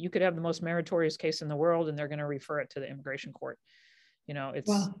cases. And you could have the most meritorious case in the world and they're going to refer it to the immigration court.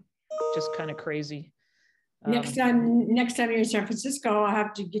 It's just kind of crazy. Next time you're in San Francisco, I'll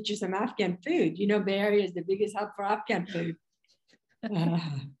have to get you some Afghan food. Bay Area is the biggest hub for Afghan food.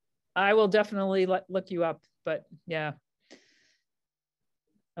 I will definitely look you up, but yeah.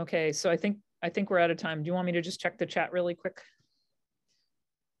 Okay, so I think we're out of time. Do you want me to just check the chat really quick?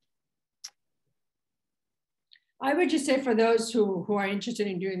 I would just say for those who are interested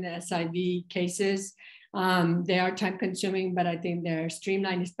in doing the SIV cases, they are time consuming, but I think they're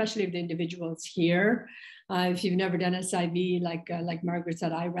streamlined, especially if the individual is here. If you've never done SIV, like Margaret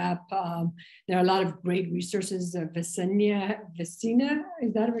said, IRAP, there are a lot of great resources. Vicina,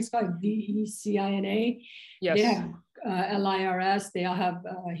 is that what it's called? VECINA? Yes. They have LIRS, they all have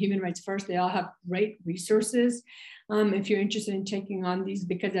Human Rights First, they all have great resources. If you're interested in taking on these,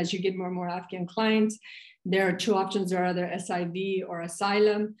 because as you get more and more Afghan clients, there are 2 options. There are either SIV or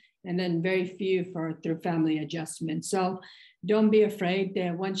asylum, and then very few through family adjustment. So don't be afraid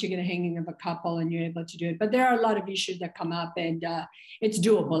that once you get a hanging of a couple and you're able to do it. But there are a lot of issues that come up, and it's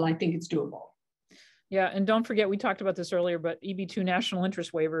doable. I think it's doable. Yeah, and don't forget, we talked about this earlier, but EB2 national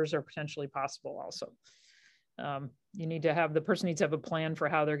interest waivers are potentially possible also. You need to have, the person needs to have a plan for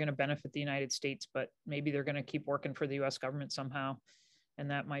how they're going to benefit the United States, but maybe they're going to keep working for the US government somehow. And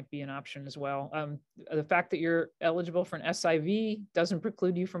that might be an option as well. The fact that you're eligible for an SIV doesn't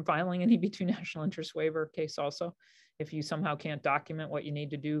preclude you from filing an EB2 national interest waiver case also, if you somehow can't document what you need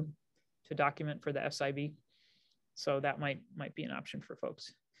to do to document for the SIV. So that might be an option for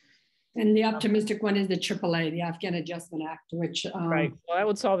folks. And the optimistic one is the AAA, the Afghan Adjustment Act, which right. Well, that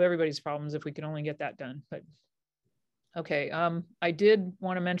would solve everybody's problems if we could only get that done. But okay, I did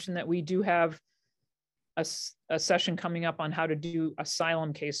want to mention that we do have a session coming up on how to do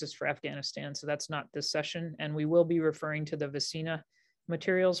asylum cases for Afghanistan. So that's not this session, and we will be referring to the Vicina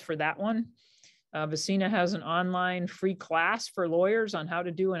materials for that one. Vicina has an online free class for lawyers on how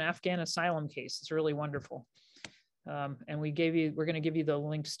to do an Afghan asylum case. It's really wonderful. And we're going to give you the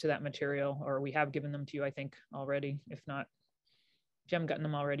links to that material, or we have given them to you, I think, already. If not, if you haven't gotten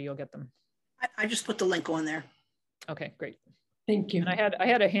them already, you'll get them. I just put the link on there. Okay, great. Thank you. And I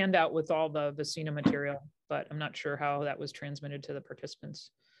had a handout with all the Vicina material, but I'm not sure how that was transmitted to the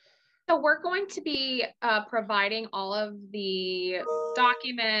participants. So we're going to be providing all of the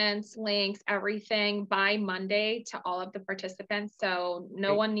documents, links, everything by Monday to all of the participants. So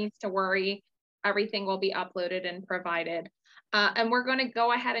no one needs to worry. Everything will be uploaded and provided. And we're going to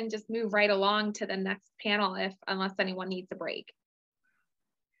go ahead and just move right along to the next panel unless anyone needs a break.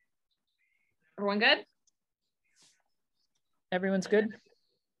 Everyone good? Everyone's good?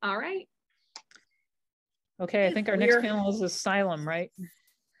 All right. Okay, I think our next panel is asylum, right?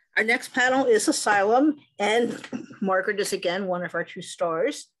 Our next panel is asylum, and Margaret is again one of our 2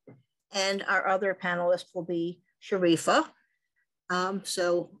 stars. And our other panelist will be Sharifa.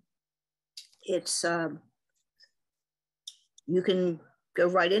 So it's, you can go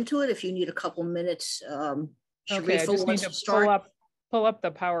right into it if you need a couple minutes. Okay, I just need to pull up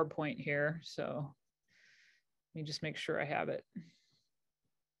the PowerPoint here. So let me just make sure I have it.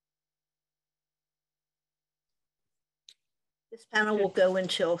 This panel will go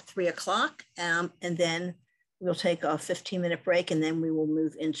until 3 o'clock, and then we'll take a 15-minute break, and then we will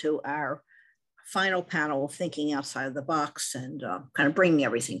move into our final panel, thinking outside of the box and kind of bringing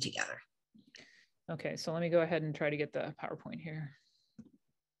everything together. Okay, so let me go ahead and try to get the PowerPoint here.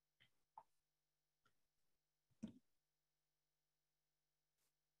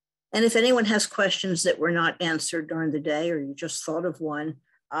 And if anyone has questions that were not answered during the day, or you just thought of one,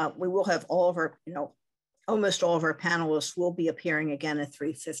 we will have all of our, almost all of our panelists will be appearing again at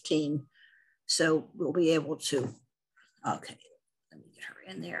 3:15. So we'll be able to, okay, let me get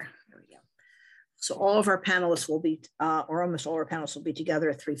her in there. There we go. So all of our panelists will be, or almost all our panelists will be together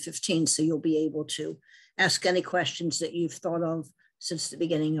at 3:15. So you'll be able to ask any questions that you've thought of since the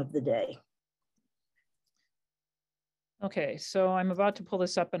beginning of the day. Okay, so I'm about to pull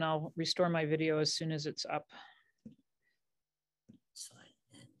this up and I'll restore my video as soon as it's up.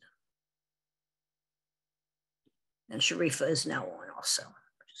 And Sharifa is now on also.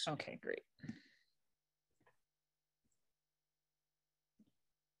 Okay, great.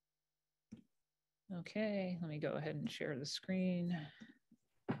 Okay, let me go ahead and share the screen.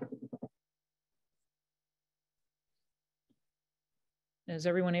 Is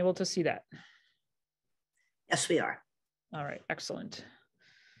everyone able to see that? Yes, we are. All right, excellent.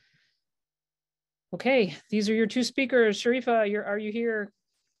 Okay, these are your two speakers. Sharifa, are you here?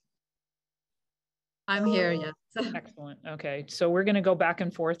 I'm here, yes. Excellent. Okay, so we're going to go back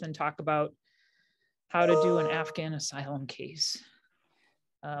and forth and talk about how to do an Afghan asylum case.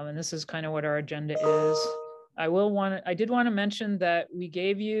 And this is kind of what our agenda is. I did want to mention that we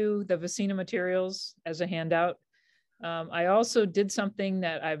gave you the Visina materials as a handout. I also did something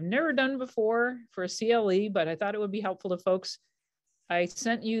that I've never done before for a CLE, but I thought it would be helpful to folks. I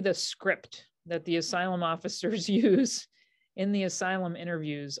sent you the script that the asylum officers use in the asylum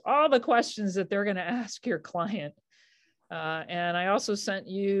interviews, all the questions that they're going to ask your client. And I also sent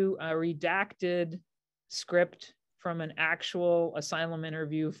you a redacted script from an actual asylum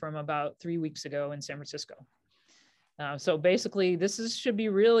interview from about 3 weeks ago in San Francisco. So basically, should be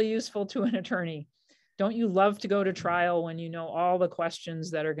really useful to an attorney. Don't you love to go to trial when you know all the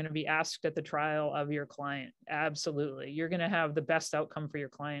questions that are going to be asked at the trial of your client? Absolutely. You're going to have the best outcome for your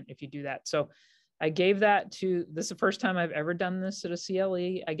client if you do that. So I gave that to, this is the first time I've ever done this at a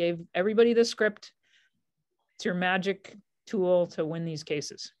CLE. I gave everybody the script. It's your magic tool to win these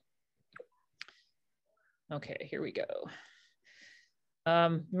cases. Okay, here we go.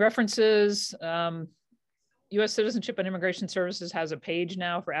 References. U.S. Citizenship and Immigration Services has a page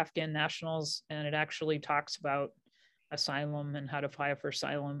now for Afghan nationals, and it actually talks about asylum and how to file for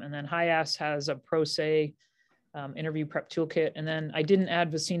asylum. And then HIAS has a pro se interview prep toolkit. And then I didn't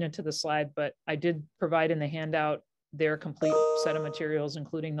add Visina to the slide, but I did provide in the handout their complete set of materials,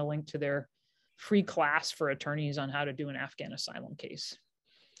 including the link to their free class for attorneys on how to do an Afghan asylum case.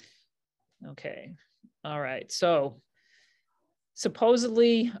 Okay, all right, so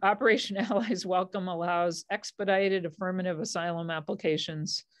supposedly, Operation Allies Welcome allows expedited affirmative asylum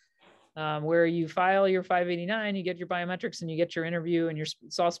applications where you file your 589, you get your biometrics, and you get your interview, and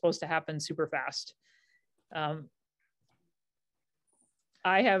it's all supposed to happen super fast.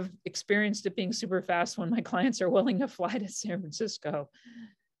 I have experienced it being super fast when my clients are willing to fly to San Francisco.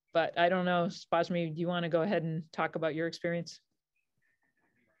 But I don't know, Spojmie, do you want to go ahead and talk about your experience?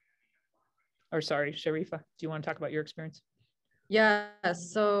 Or sorry, Sharifa, do you want to talk about your experience? Yeah,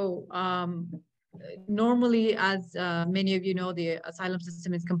 so normally, as many of you know, the asylum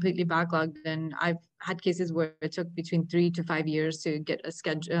system is completely backlogged, and I've had cases where it took between 3 to 5 years to get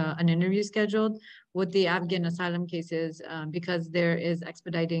an interview scheduled. With the Afghan asylum cases, because there is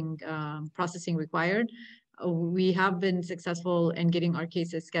expediting processing required, we have been successful in getting our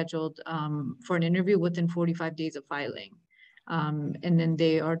cases scheduled for an interview within 45 days of filing. And then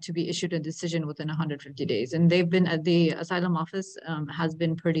they are to be issued a decision within 150 days. And they've been at the asylum office has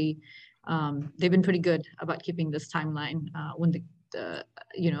been pretty, they've been pretty good about keeping this timeline when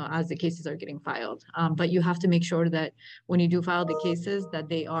as the cases are getting filed. But you have to make sure that when you do file the cases that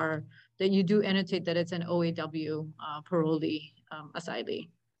you do annotate that it's an OAW parolee asylee.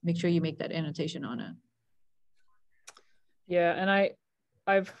 Make sure you make that annotation on it. Yeah, and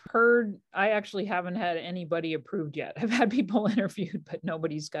I've heard, I actually haven't had anybody approved yet. I've had people interviewed, but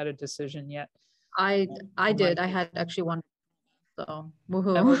nobody's got a decision yet. I did. I had actually one. So,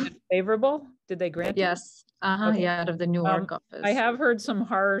 woohoo. And was it favorable? Did they grant it? Yes. Okay. Yeah, out of the Newark office. I have heard some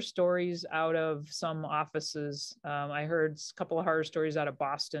horror stories out of some offices. I heard a couple of horror stories out of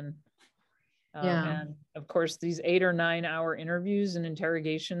Boston. And of course, these 8 or 9 hour interviews and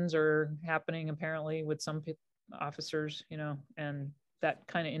interrogations are happening apparently with some officers, and that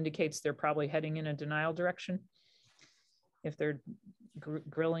kind of indicates they're probably heading in a denial direction. if they're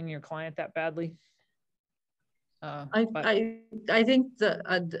grilling your client that badly. I think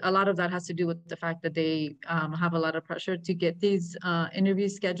a lot of that has to do with the fact that they have a lot of pressure to get these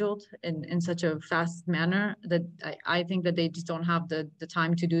interviews scheduled in such a fast manner that I think that they just don't have the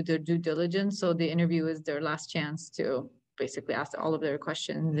time to do their due diligence. So the interview is their last chance to basically ask all of their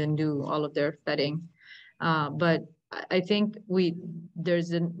questions and do all of their vetting. But I think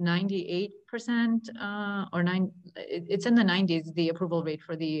there's a 98% it's in the 90s, the approval rate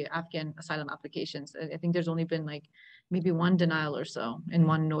for the Afghan asylum applications. I think there's only been like maybe one denial or so and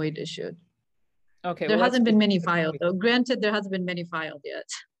one NOID issued. Okay. There hasn't been many filed though. Granted, there hasn't been many filed yet.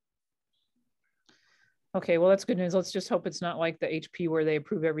 Okay, well, that's good news. Let's just hope it's not like the HP where they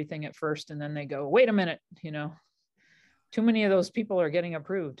approve everything at first and then they go, wait a minute, too many of those people are getting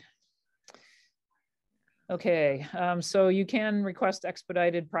approved. Okay, so you can request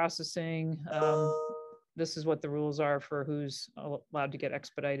expedited processing. This is what the rules are for who's allowed to get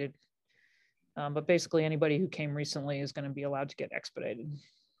expedited. But basically anybody who came recently is going to be allowed to get expedited.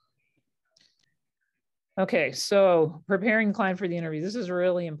 Okay, so preparing the client for the interview. This is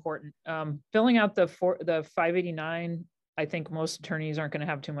really important. Filling out the 589, I think most attorneys aren't going to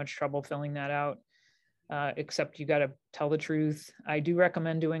have too much trouble filling that out, except you got to tell the truth. I do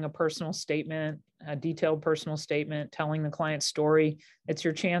recommend doing a personal statement, a detailed personal statement, telling the client's story. It's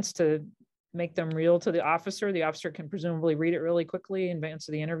your chance to make them real to the officer. The officer can presumably read it really quickly in advance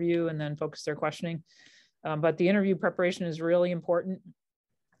of the interview and then focus their questioning. But the interview preparation is really important.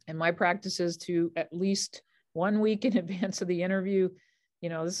 And my practice is to at least 1 week in advance of the interview,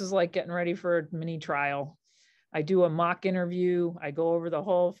 this is like getting ready for a mini trial. I do a mock interview. I go over the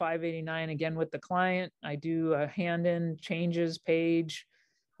whole 589 again with the client. I do a hand-in changes page.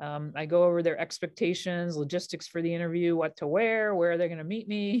 I go over their expectations, logistics for the interview, what to wear, where they're going to meet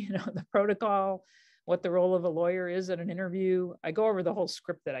me, the protocol, what the role of a lawyer is at an interview. I go over the whole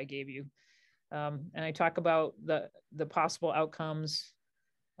script that I gave you. And I talk about the possible outcomes.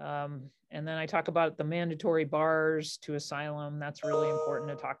 And then I talk about the mandatory bars to asylum. That's really important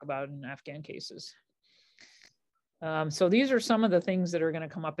to talk about in Afghan cases. So these are some of the things that are going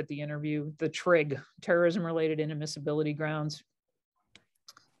to come up at the interview. The TRIG, terrorism-related inadmissibility grounds.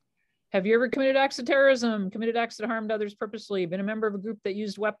 Have you ever committed acts of terrorism, committed acts that harmed others purposely, been a member of a group that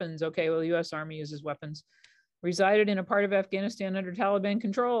used weapons? Okay, well, the U.S. Army uses weapons. Resided in a part of Afghanistan under Taliban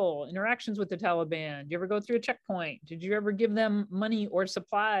control, interactions with the Taliban. Did you ever go through a checkpoint? Did you ever give them money or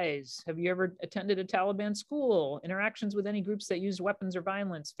supplies? Have you ever attended a Taliban school? Interactions with any groups that use weapons or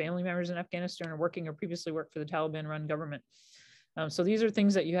violence? Family members in Afghanistan are working or previously worked for the Taliban-run government. So these are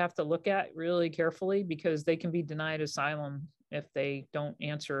things that you have to look at really carefully because they can be denied asylum if they don't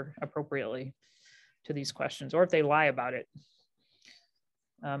answer appropriately to these questions or if they lie about it.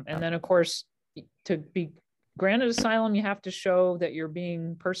 And then, of course, to be granted asylum, you have to show that you're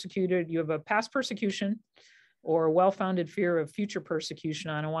being persecuted. You have a past persecution or a well-founded fear of future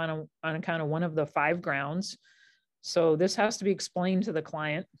persecution on account of one of the 5 grounds. So this has to be explained to the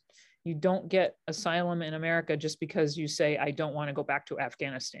client. You don't get asylum in America just because you say, I don't want to go back to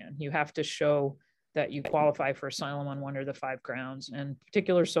Afghanistan. You have to show that you qualify for asylum on one of the 5 grounds. And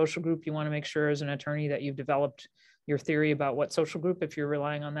particular social group, you want to make sure as an attorney that you've developed your theory about what social group if you're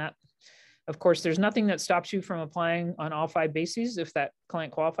relying on that. Of course, there's nothing that stops you from applying on all 5 bases if that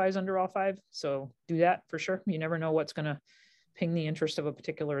client qualifies under all 5. So do that for sure. You never know what's going to ping the interest of a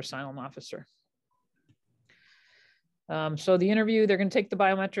particular asylum officer. So the interview, they're going to take the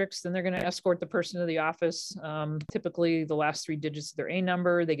biometrics, then they're going to escort the person to the office. Typically the last 3 digits of their A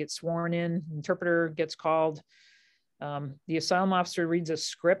number, they get sworn in, interpreter gets called. The asylum officer reads a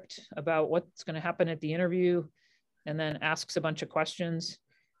script about what's going to happen at the interview and then asks a bunch of questions.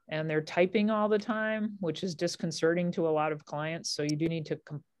 And they're typing all the time, which is disconcerting to a lot of clients. So you do need to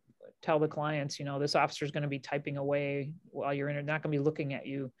tell the clients, this officer is going to be typing away while you're in, they're not going to be looking at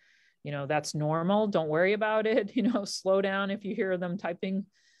you. That's normal. Don't worry about it. Slow down if you hear them typing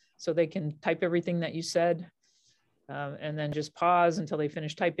so they can type everything that you said. And then just pause until they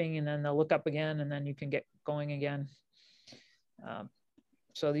finish typing and then they'll look up again and then you can get going again.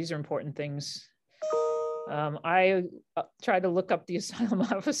 So these are important things. I try to look up the asylum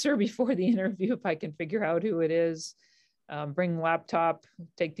officer before the interview if I can figure out who it is. Bring laptop,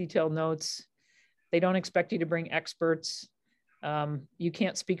 take detailed notes. They don't expect you to bring experts. You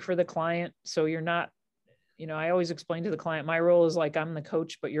can't speak for the client. So you're not, I always explain to the client, my role is like, I'm the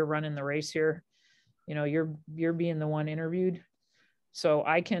coach, but you're running the race here. You're being the one interviewed. So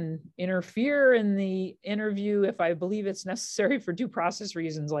I can interfere in the interview if I believe it's necessary for due process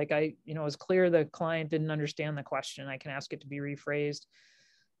reasons. Like it's clear the client didn't understand the question. I can ask it to be rephrased.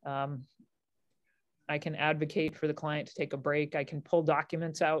 I can advocate for the client to take a break. I can pull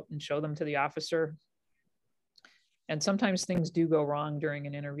documents out and show them to the officer. And sometimes things do go wrong during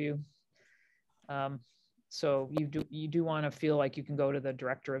an interview. So you do want to feel like you can go to the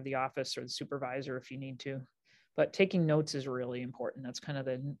director of the office or the supervisor if you need to. But taking notes is really important. That's kind of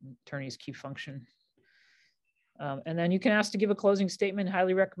the attorney's key function. And then you can ask to give a closing statement.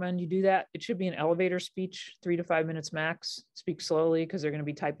 Highly recommend you do that. It should be an elevator speech, 3 to 5 minutes max. Speak slowly because they're going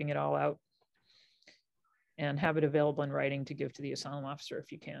to be typing it all out. And have it available in writing to give to the asylum officer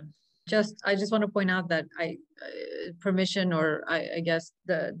if you can. I just want to point out that permission, or I guess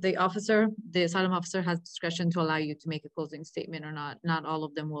the asylum officer has discretion to allow you to make a closing statement or not. Not all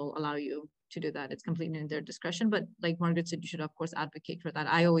of them will allow you to do that. It's completely in their discretion. But like Margaret said, you should of course advocate for that.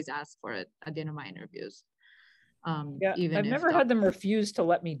 I always ask for it at the end of my interviews. Yeah, I've never had them refuse to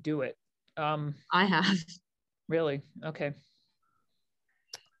let me do it. I have. Really? Okay.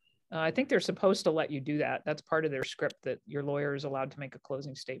 I think they're supposed to let you do that. That's part of their script, that your lawyer is allowed to make a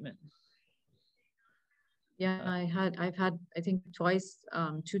closing statement. Yeah, I've had, I think twice,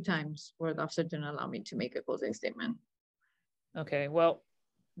 2 times where the officer didn't allow me to make a closing statement. Okay, well,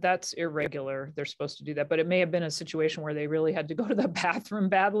 that's irregular. They're supposed to do that, but it may have been a situation where they really had to go to the bathroom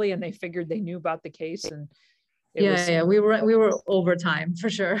badly and they figured they knew about the case, and yeah, we were over time for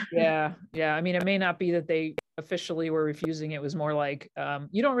sure. Yeah. I mean, it may not be that they officially were refusing. It was more like,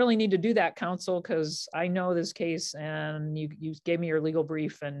 you don't really need to do that, counsel, because I know this case and you gave me your legal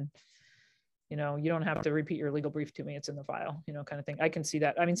brief, and you don't have to repeat your legal brief to me. It's in the file, kind of thing. I can see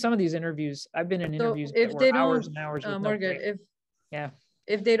that. I mean, some of these interviews, I've been in interviews that were hours and hours. Margaret,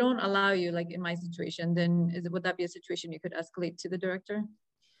 if they don't allow you, like in my situation, then would that be a situation you could escalate to the director?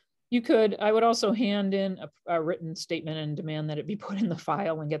 You could. I would also hand in a written statement and demand that it be put in the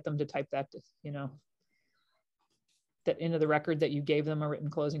file and get them to type that, that into the record that you gave them a written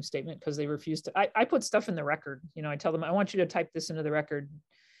closing statement, because they refused to. I put stuff in the record. I tell them, I want you to type this into the record.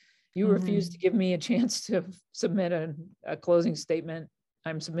 You refuse to give me a chance to submit a closing statement.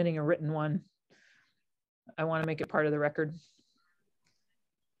 I'm submitting a written one. I want to make it part of the record.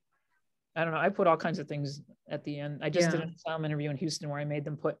 I don't know. I put all kinds of things at the end. I just did an asylum interview in Houston where I made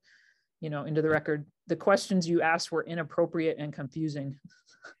them put, into the record, the questions you asked were inappropriate and confusing.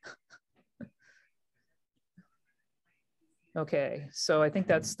 Okay, so I think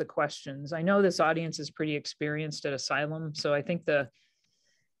that's the questions. I know this audience is pretty experienced at asylum, so I think the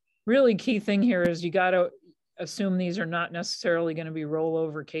really key thing here is you got to assume these are not necessarily going to be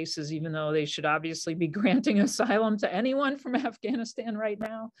rollover cases, even though they should obviously be granting asylum to anyone from Afghanistan right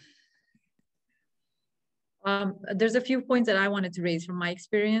now. There's a few points that I wanted to raise from my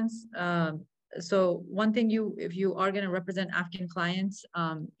experience. So one thing, if you are going to represent Afghan clients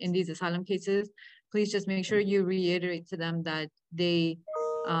in these asylum cases, please just make sure you reiterate to them that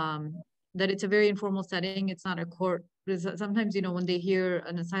that it's a very informal setting. It's not a court. Because sometimes, when they hear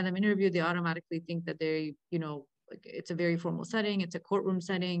an asylum interview, they automatically think that it's a very formal setting, it's a courtroom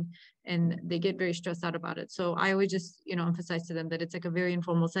setting, and they get very stressed out about it. So I always just, emphasize to them that it's like a very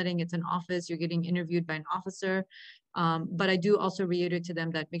informal setting. It's an office, you're getting interviewed by an officer. But I do also reiterate to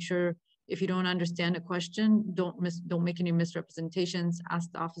them that make sure if you don't understand a question, don't make any misrepresentations,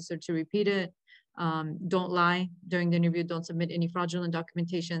 ask the officer to repeat it. Don't lie during the interview, don't submit any fraudulent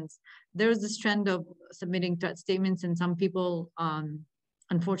documentations. There's this trend of submitting threat statements, and some people,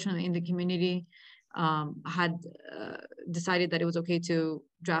 unfortunately in the community, had decided that it was okay to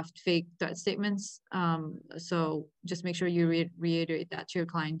draft fake threat statements. So just make sure you reiterate that to your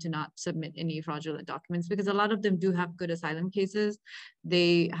client to not submit any fraudulent documents, because a lot of them do have good asylum cases.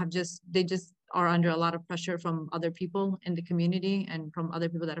 They just are under a lot of pressure from other people in the community and from other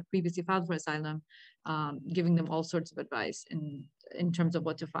people that have previously filed for asylum, giving them all sorts of advice in terms of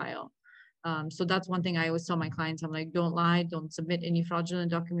what to file. So that's one thing I always tell my clients. I'm like, don't lie, don't submit any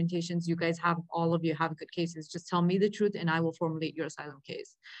fraudulent documentations. You guys all of you have good cases. Just tell me the truth and I will formulate your asylum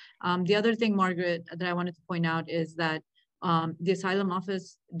case. The other thing, Margaret, that I wanted to point out is that the asylum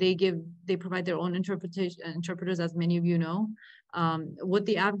office, they provide their own interpreters, as many of you know. With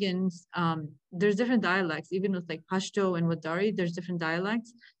the Afghans, there's different dialects, even with like Pashto and with Dari, there's different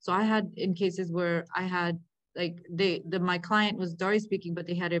dialects. So I had in cases where I had my client was Dari speaking, but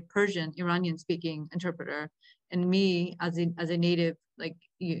they had a Persian, Iranian speaking interpreter, and me as a native,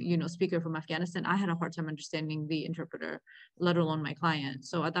 speaker from Afghanistan, I had a hard time understanding the interpreter, let alone my client.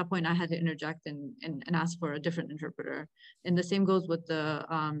 So at that point, I had to interject and ask for a different interpreter. And the same goes with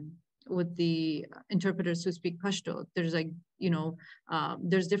the interpreters who speak Pashto. There's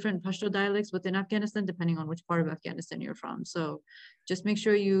there's different Pashto dialects within Afghanistan, depending on which part of Afghanistan you're from. So just make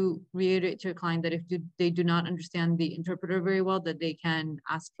sure you reiterate to your client that if they do not understand the interpreter very well, that they can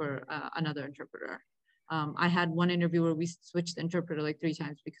ask for another interpreter. I had one interview where we switched the interpreter like 3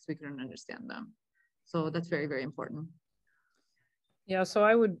 times because we couldn't understand them. So that's very, very important. Yeah, so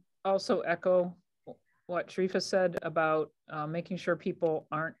I would also echo what Sharifa said about making sure people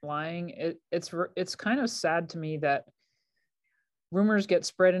aren't lying. It's kind of sad to me that rumors get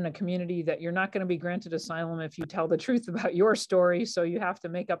spread in a community that you're not going to be granted asylum if you tell the truth about your story. So you have to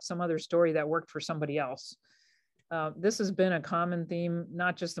make up some other story that worked for somebody else. This has been a common theme,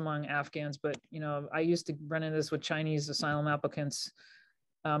 not just among Afghans, but I used to run into this with Chinese asylum applicants.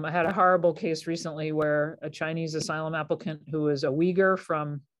 I had a horrible case recently where a Chinese asylum applicant who was a Uyghur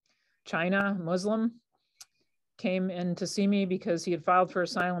from China, Muslim, came in to see me because he had filed for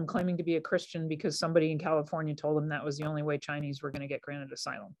asylum claiming to be a Christian because somebody in California told him that was the only way Chinese were going to get granted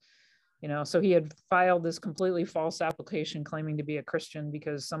asylum. So he had filed this completely false application claiming to be a Christian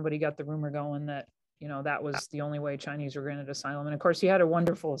because somebody got the rumor going that, that was the only way Chinese were granted asylum. And of course he had a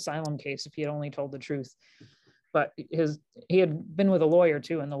wonderful asylum case if he had only told the truth. But he had been with a lawyer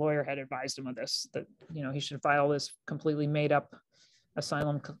too, and the lawyer had advised him of this, that, he should file this completely made up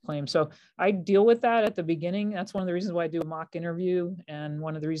asylum claim. So I deal with that at the beginning. That's one of the reasons why I do a mock interview. And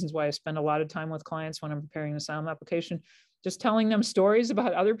one of the reasons why I spend a lot of time with clients when I'm preparing an asylum application, just telling them stories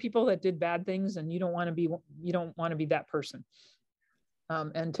about other people that did bad things. And you don't want to be that person.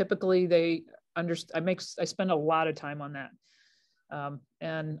 And typically they understand, I spend a lot of time on that.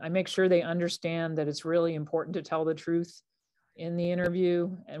 And I make sure they understand that it's really important to tell the truth in the interview.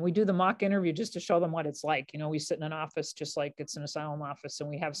 And we do the mock interview just to show them what it's like. We sit in an office just like it's an asylum office, and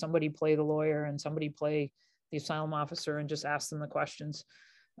we have somebody play the lawyer and somebody play the asylum officer and just ask them the questions.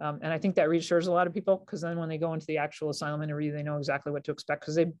 And I think that reassures a lot of people, because then when they go into the actual asylum interview, they know exactly what to expect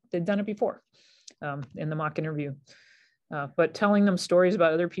because they've done it before in the mock interview. But telling them stories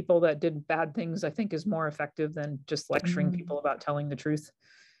about other people that did bad things, I think, is more effective than just lecturing people about telling the truth.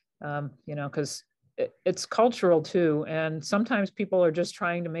 Because it's cultural too. And sometimes people are just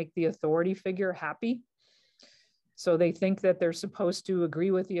trying to make the authority figure happy. So they think that they're supposed to agree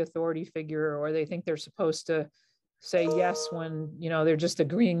with the authority figure, or they think they're supposed to say yes when, they're just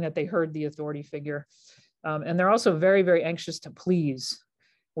agreeing that they heard the authority figure. And they're also very, very anxious to please,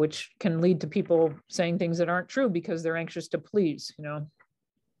 which can lead to people saying things that aren't true because they're anxious to please,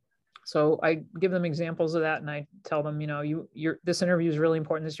 So I give them examples of that, and I tell them, this interview is really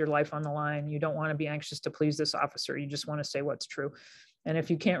important. This is your life on the line. You don't want to be anxious to please this officer. You just want to say what's true. And if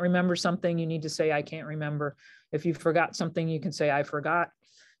you can't remember something, you need to say, I can't remember. If you forgot something, you can say, I forgot.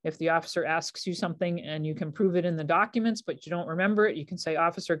 If the officer asks you something and you can prove it in the documents, but you don't remember it, you can say,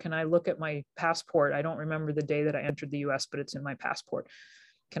 officer, can I look at my passport? I don't remember the day that I entered the US, but it's in my passport.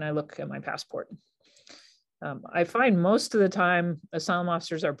 Can I look at my passport? I find most of the time asylum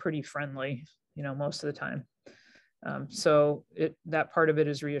officers are pretty friendly, most of the time. So that part of it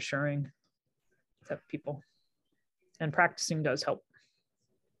is reassuring to people, and practicing does help.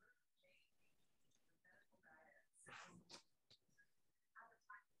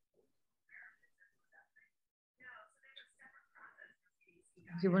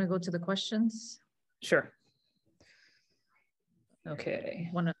 Do you want to go to the questions? Sure. Okay.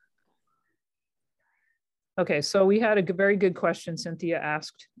 Okay, so we had a very good question. Cynthia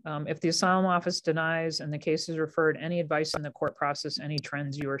asked, if the asylum office denies and the case is referred, any advice in the court process, any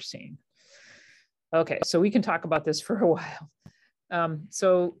trends you are seeing? Okay, so we can talk about this for a while.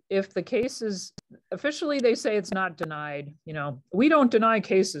 So if the case is, officially they say it's not denied, we don't deny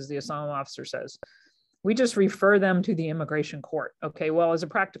cases, the asylum officer says. We just refer them to the immigration court. Okay, well, as a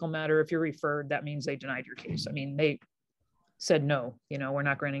practical matter, if you're referred, that means they denied your case. I mean, they said, no, we're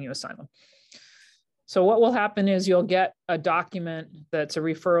not granting you asylum. So what will happen is you'll get a document that's a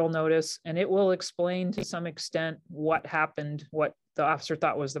referral notice, and it will explain to some extent what happened, what the officer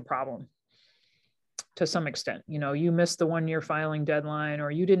thought was the problem. To some extent, you missed the 1-year filing deadline, or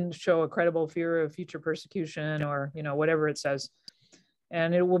you didn't show a credible fear of future persecution, or, whatever it says.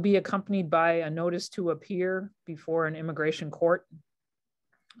 And it will be accompanied by a notice to appear before an immigration court.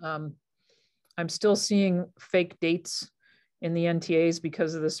 I'm still seeing fake dates in the NTAs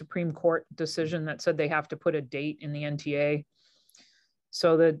because of the Supreme Court decision that said they have to put a date in the NTA.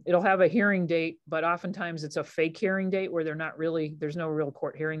 So that it'll have a hearing date, but oftentimes it's a fake hearing date where there's no real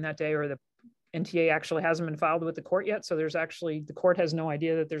court hearing that day, or the NTA actually hasn't been filed with the court yet. So the court has no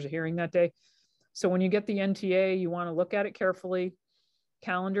idea that there's a hearing that day. So when you get the NTA, you want to look at it carefully,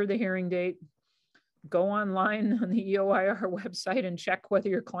 calendar the hearing date, go online on the EOIR website and check whether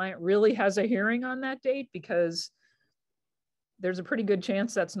your client really has a hearing on that date, because there's a pretty good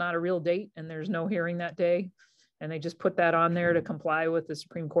chance that's not a real date and there's no hearing that day. And they just put that on there to comply with the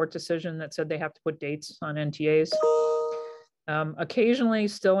Supreme Court decision that said they have to put dates on NTAs. Occasionally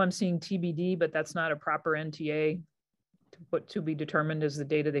still I'm seeing TBD, but that's not a proper NTA to be determined as the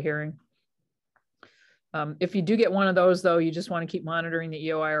date of the hearing. If you do get one of those though, you just want to keep monitoring the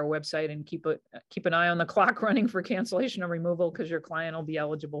EOIR website and keep an eye on the clock running for cancellation or removal, because your client will be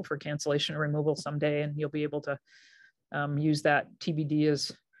eligible for cancellation or removal someday, and you'll be able to use that TBD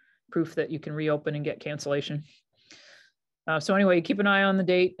as proof that you can reopen and get cancellation. So anyway, keep an eye on the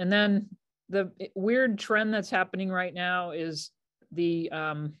date. And then the weird trend that's happening right now is the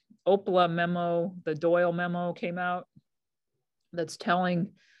OPLA memo, the Doyle memo came out that's telling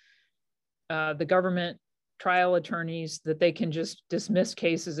the government trial attorneys that they can just dismiss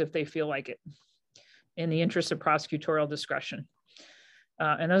cases if they feel like it in the interest of prosecutorial discretion.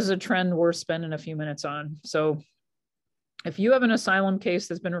 And this is a trend worth spending a few minutes on. So if you have an asylum case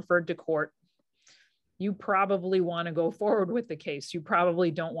that's been referred to court, you probably want to go forward with the case. You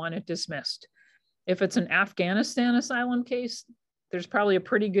probably don't want it dismissed. If it's an Afghanistan asylum case, there's probably a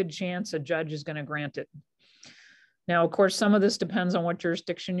pretty good chance a judge is going to grant it. Now, of course, some of this depends on what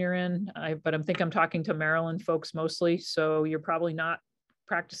jurisdiction you're in, but I think I'm talking to Maryland folks mostly. So you're probably not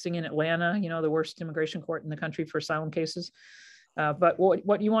practicing in Atlanta, you know, the worst immigration court in the country for asylum cases. But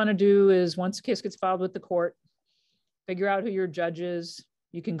what you want to do is, once the case gets filed with the court, figure out who your judge is.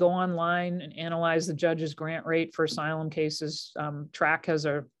 You can go online and analyze the judge's grant rate for asylum cases. TRAC has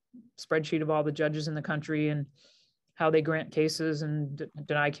a spreadsheet of all the judges in the country and how they grant cases and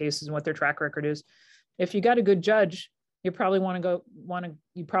deny cases and what their track record is. If you got a good judge, you probably will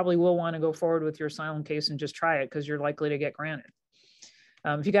want to go forward with your asylum case and just try it, because you're likely to get granted.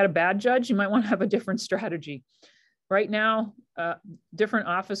 If you got a bad judge, you might want to have a different strategy. Right now, different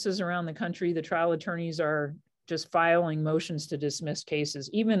offices around the country, the trial attorneys are just filing motions to dismiss cases,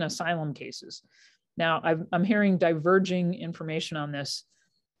 even asylum cases. Now, I'm hearing diverging information on this.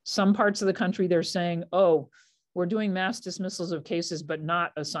 Some parts of the country, they're saying, oh, we're doing mass dismissals of cases, but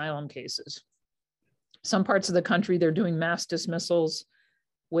not asylum cases. Some parts of the country, they're doing mass dismissals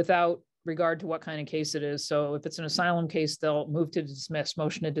without regard to what kind of case it is. So if it's an asylum case, they'll move to dismiss,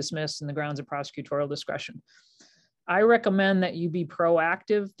 motion to dismiss, in the grounds of prosecutorial discretion. I recommend that you be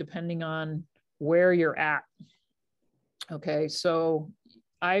proactive depending on where you're at. Okay, so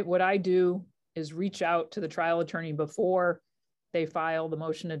what I do is reach out to the trial attorney before they file the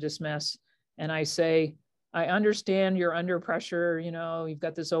motion to dismiss, and I say, I understand you're under pressure. You know, you've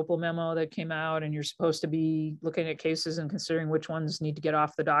got this OPAL memo that came out and you're supposed to be looking at cases and considering which ones need to get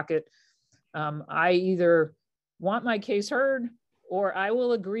off the docket. I either want my case heard, or I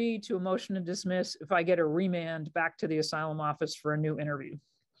will agree to a motion to dismiss if I get a remand back to the asylum office for a new interview.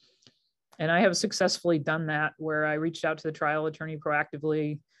 And I have successfully done that, where I reached out to the trial attorney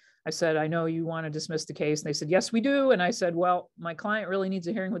proactively. I said, I know you want to dismiss the case. And they said, yes, we do. And I said, well, my client really needs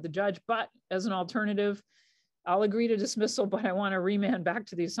a hearing with the judge, but as an alternative, I'll agree to dismissal, but I want to remand back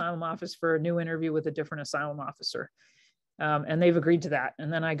to the asylum office for a new interview with a different asylum officer. And they've agreed to that.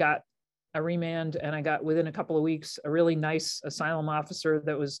 And then I got a remand, and I got, within a couple of weeks, a really nice asylum officer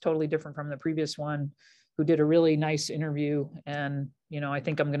that was totally different from the previous one, who did a really nice interview. And, you know, I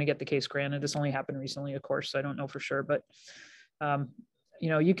think I'm going to get the case granted. This only happened recently, of course, so I don't know for sure, but, you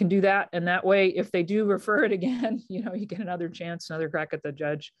know, you can do that. And that way, if they do refer it again, you know, you get another chance, another crack at the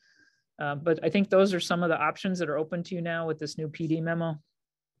judge. But I think those are some of the options that are open to you now with this new PD memo.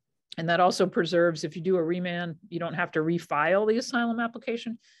 And that also preserves, if you do a remand, you don't have to refile the asylum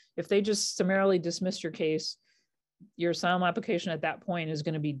application. If they just summarily dismiss your case, your asylum application at that point is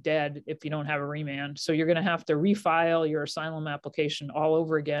going to be dead if you don't have a remand. So you're going to have to refile your asylum application all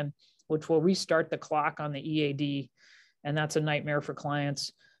over again, which will restart the clock on the EAD. And that's a nightmare for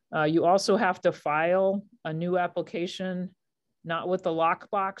clients. You also have to file a new application, not with the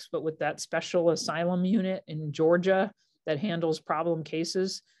lockbox, but with that special asylum unit in Georgia that handles problem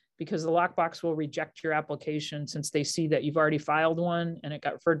cases, because the lockbox will reject your application since they see that you've already filed one and it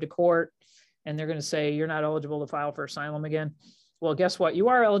got referred to court, and they're going to say you're not eligible to file for asylum again. Well, guess what? You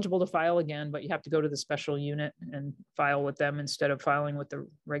are eligible to file again, but you have to go to the special unit and file with them instead of filing with the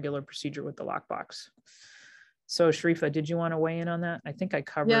regular procedure with the lockbox. So Sharifa, did you want to weigh in on that? I think I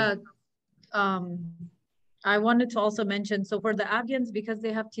covered. Yeah. I wanted to also mention, so for the Afghans, because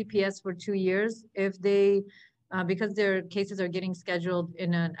they have TPS for 2 years, if they, because their cases are getting scheduled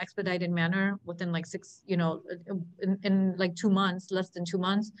in an expedited manner within like in like 2 months, less than 2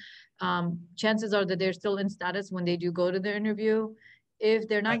 months, chances are that they're still in status when they do go to the interview. If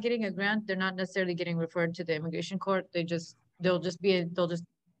they're not getting a grant, they're not necessarily getting referred to the immigration court. They'll just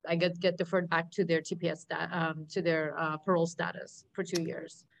I guess get deferred back to their TPS to their parole status for 2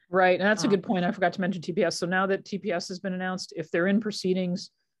 years. Right, and that's a good point. I forgot to mention TPS. So now that TPS has been announced, if they're in proceedings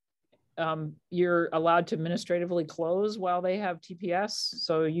you're allowed to administratively close while they have TPS.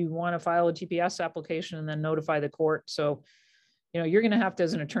 So you want to file a TPS application and then notify the court. So, you're going to have to,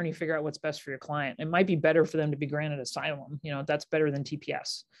 as an attorney, figure out what's best for your client. It might be better for them to be granted asylum. That's better than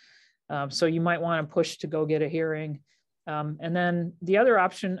TPS. So you might want to push to go get a hearing. And then the other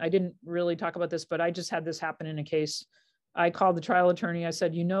option, I didn't really talk about this, but I just had this happen in a case. I called the trial attorney. I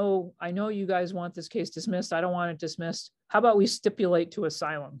said, I know you guys want this case dismissed. I don't want it dismissed. How about we stipulate to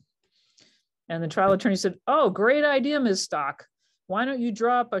asylum? And the trial attorney said, oh, great idea, Ms. Stock. Why don't you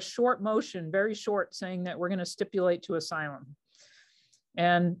draw up a short motion, very short, saying that we're going to stipulate to asylum?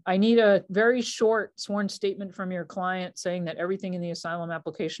 And I need a very short sworn statement from your client saying that everything in the asylum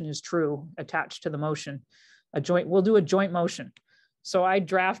application is true, attached to the motion. We'll do a joint motion. So I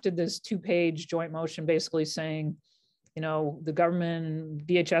drafted this 2-page joint motion basically saying, the government,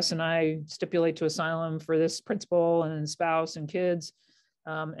 DHS and I stipulate to asylum for this principal and spouse and kids.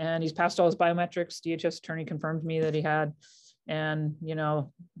 And he's passed all his biometrics. DHS attorney confirmed to me that he had. And,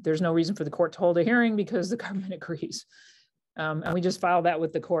 there's no reason for the court to hold a hearing because the government agrees. And we just filed that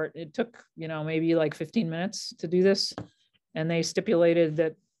with the court. It took, maybe like 15 minutes to do this. And they stipulated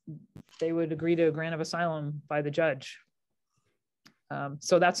that they would agree to a grant of asylum by the judge.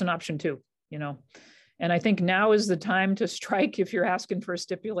 So that's an option too, And I think now is the time to strike if you're asking for a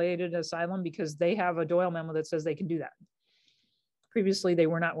stipulated asylum, because they have a Doyle memo that says they can do that. Previously, they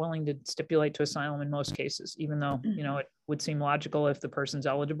were not willing to stipulate to asylum in most cases, even though, it would seem logical if the person's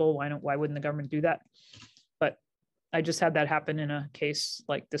eligible. Why wouldn't the government do that? But I just had that happen in a case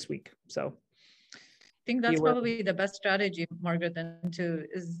like this week. So I think that's probably the best strategy, Margaret,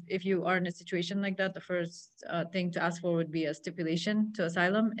 is if you are in a situation like that, the first thing to ask for would be a stipulation to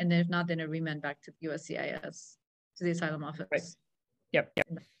asylum. And if not, then a remand back to the USCIS, to the asylum office. Right. Yep.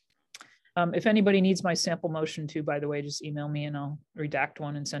 If anybody needs my sample motion too, by the way, just email me and I'll redact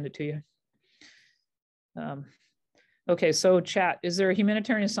one and send it to you. Okay, so chat, is there a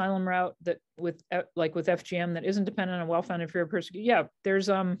humanitarian asylum route that with FGM that isn't dependent on well-founded fear of persecution? Yeah,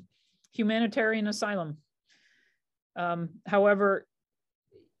 there's humanitarian asylum. However,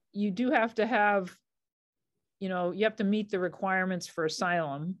 you do have to have, you have to meet the requirements for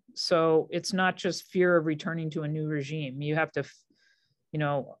asylum. So it's not just fear of returning to a new regime. You have to,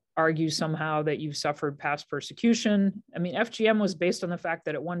 argue somehow that you've suffered past persecution. I mean, FGM was based on the fact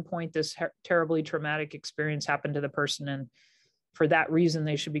that at one point this terribly traumatic experience happened to the person, and for that reason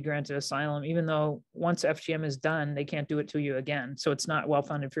they should be granted asylum, even though once FGM is done, they can't do it to you again. So it's not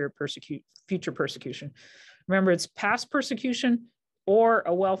well-founded fear of future persecution. Remember, it's past persecution or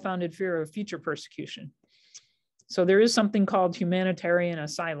a well-founded fear of future persecution. So there is something called humanitarian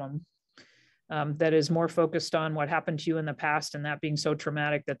asylum, that is more focused on what happened to you in the past and that being so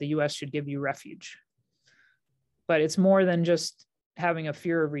traumatic that the US should give you refuge. But it's more than just having a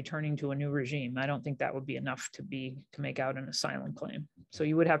fear of returning to a new regime. I don't think that would be enough to make out an asylum claim. So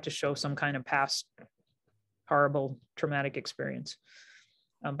you would have to show some kind of past horrible traumatic experience.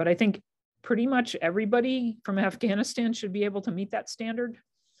 But I think pretty much everybody from Afghanistan should be able to meet that standard.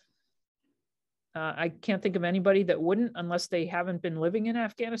 I can't think of anybody that wouldn't, unless they haven't been living in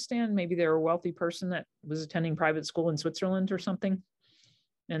Afghanistan. Maybe they're a wealthy person that was attending private school in Switzerland or something,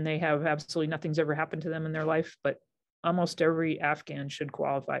 and they have absolutely nothing's ever happened to them in their life. But almost every Afghan should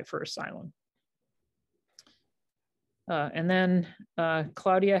qualify for asylum. And then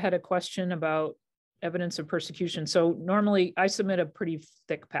Claudia had a question about evidence of persecution. So normally I submit a pretty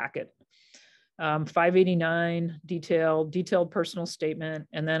thick packet. 589 detailed personal statement,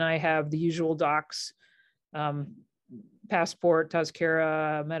 and then I have the usual docs, passport,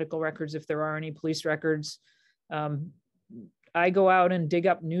 Tazkira, medical records if there are any, police records. I go out and dig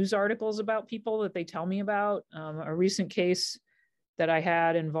up news articles about people that they tell me about. A recent case that I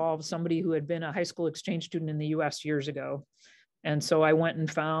had involved somebody who had been a high school exchange student in the US years ago. And so I went and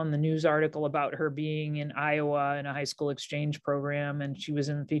found the news article about her being in Iowa in a high school exchange program, and she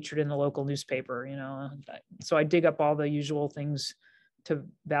was featured in the local newspaper, So I dig up all the usual things to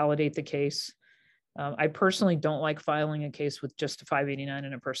validate the case. I personally don't like filing a case with just a 589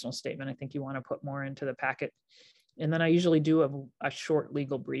 and a personal statement. I think you want to put more into the packet. And then I usually do a short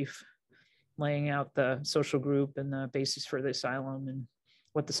legal brief laying out the social group and the basis for the asylum and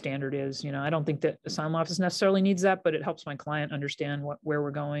what the standard is. I don't think that asylum office necessarily needs that, but it helps my client understand where we're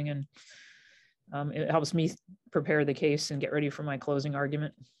going, and it helps me prepare the case and get ready for my closing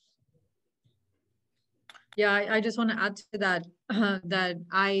argument. Yeah, I just want to add to that, that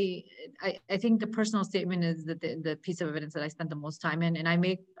I think the personal statement is the piece of evidence that I spent the most time in. And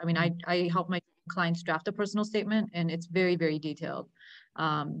I help my clients draft a personal statement, and it's very, very detailed,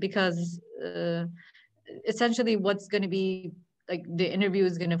 because essentially what's going to be like the interview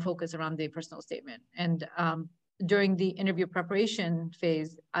is going to focus around the personal statement. And during the interview preparation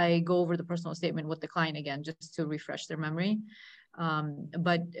phase, I go over the personal statement with the client again, just to refresh their memory.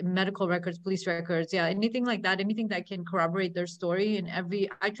 But medical records, police records, yeah, anything like that, anything that can corroborate their story. And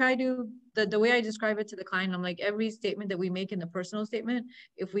I try to, the way I describe it to the client, I'm like, every statement that we make in the personal statement,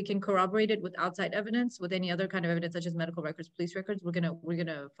 if we can corroborate it with outside evidence, with any other kind of evidence, such as medical records, police records, we're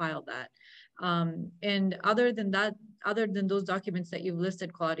gonna file that. And other than that, other than those documents that you've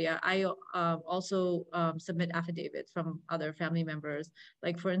listed, Claudia, I also submit affidavits from other family members.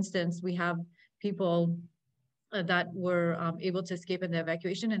 Like, for instance, we have people that were able to escape in the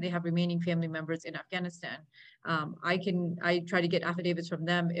evacuation, and they have remaining family members in Afghanistan. I try to get affidavits from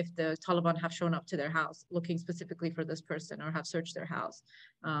them if the Taliban have shown up to their house looking specifically for this person or have searched their house.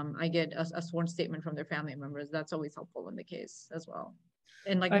 I get a sworn statement from their family members. That's always helpful in the case as well.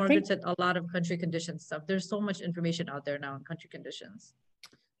 And like Margaret said, a lot of country conditions stuff. There's so much information out there now on country conditions.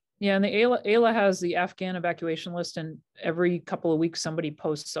 Yeah, and the AILA has the Afghan evacuation list, and every couple of weeks somebody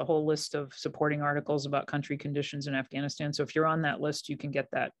posts a whole list of supporting articles about country conditions in Afghanistan. So if you're on that list, you can get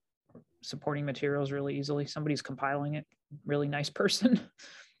that supporting materials really easily. Somebody's compiling it, really nice person.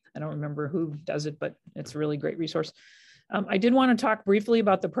 I don't remember who does it, but it's a really great resource. I did want to talk briefly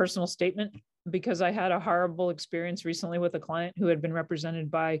about the personal statement, because I had a horrible experience recently with a client who had been represented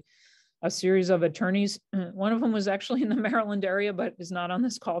by a series of attorneys. One of them was actually in the Maryland area, but is not on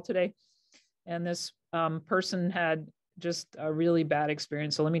this call today. And this person had just a really bad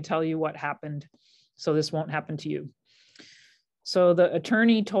experience. So let me tell you what happened, so this won't happen to you. So the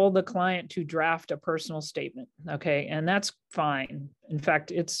attorney told the client to draft a personal statement. Okay, and that's fine. In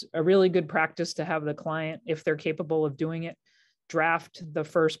fact, it's a really good practice to have the client, if they're capable of doing it, draft the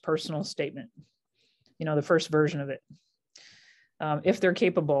first personal statement, the first version of it. If they're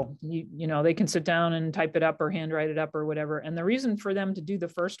capable, they can sit down and type it up or handwrite it up or whatever. And the reason for them to do the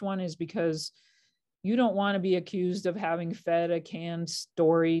first one is because you don't want to be accused of having fed a canned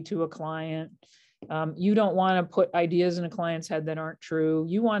story to a client. You don't want to put ideas in a client's head that aren't true.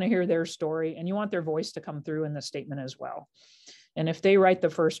 You want to hear their story, and you want their voice to come through in the statement as well. And if they write the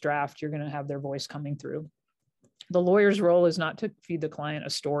first draft, you're going to have their voice coming through. The lawyer's role is not to feed the client a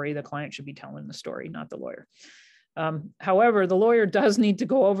story. The client should be telling the story, not the lawyer. However, the lawyer does need to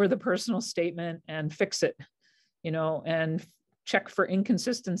go over the personal statement and fix it, and check for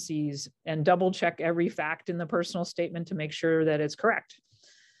inconsistencies and double check every fact in the personal statement to make sure that it's correct.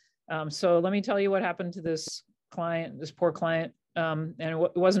 So let me tell you what happened to this client, this poor client. And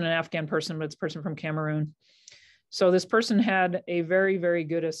it wasn't an Afghan person, but it's a person from Cameroon. So this person had a very, very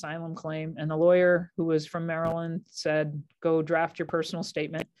good asylum claim, and the lawyer, who was from Maryland, said, go draft your personal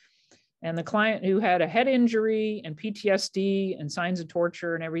statement. And the client, who had a head injury and PTSD and signs of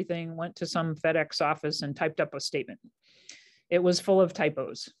torture and everything, went to some FedEx office and typed up a statement. It was full of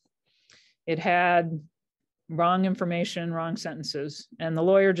typos. It had wrong information, wrong sentences, and the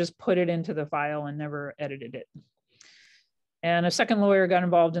lawyer just put it into the file and never edited it. And a second lawyer got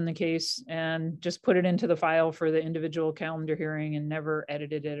involved in the case and just put it into the file for the individual calendar hearing and never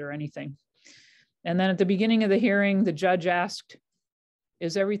edited it or anything. And then at the beginning of the hearing, the judge asked,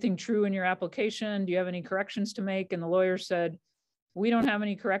 is everything true in your application? Do you have any corrections to make? And the lawyer said, we don't have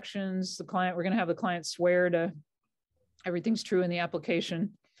any corrections. We're going to have the client swear to everything's true in the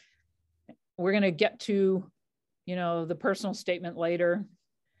application. We're going to get to, the personal statement later.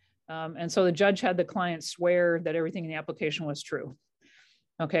 And so the judge had the client swear that everything in the application was true.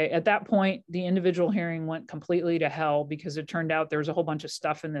 Okay, at that point, the individual hearing went completely to hell, because it turned out there was a whole bunch of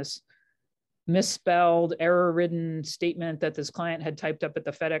stuff in this misspelled, error-ridden statement that this client had typed up at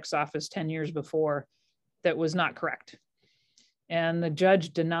the FedEx office 10 years before that was not correct. And the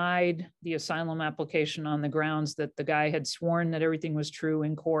judge denied the asylum application on the grounds that the guy had sworn that everything was true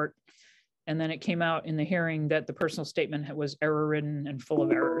in court. And then it came out in the hearing that the personal statement was error-ridden and full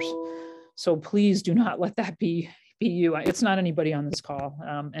of errors. So please do not let that be you. It's not anybody on this call.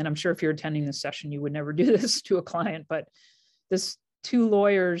 And I'm sure if you're attending this session, you would never do this to a client, but three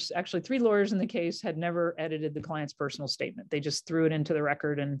lawyers in the case had never edited the client's personal statement. They just threw it into the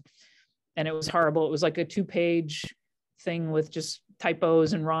record, and it was horrible. It was like a 2-page thing with just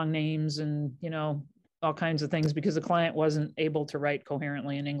typos and wrong names and, all kinds of things, because the client wasn't able to write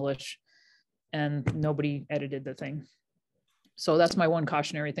coherently in English and nobody edited the thing. So that's my one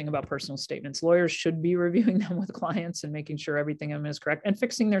cautionary thing about personal statements. Lawyers should be reviewing them with clients and making sure everything in them is correct and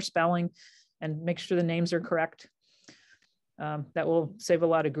fixing their spelling and make sure the names are correct. That will save a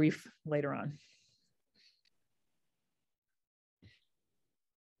lot of grief later on.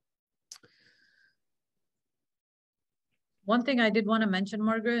 One thing I did want to mention,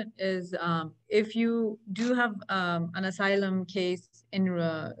 Margaret, is if you do have an asylum case in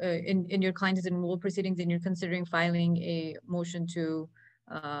your client is in removal proceedings and you're considering filing a motion to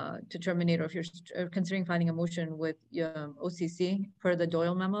terminate, or if you're considering filing a motion with OCC per the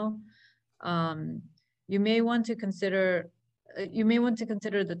Doyle memo, you may want to consider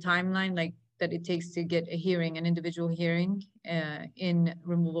the timeline, like that it takes to get a hearing, an individual hearing in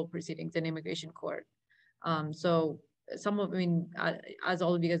removal proceedings in immigration court. So as all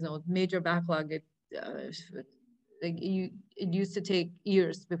of you guys know, major backlog. It used to take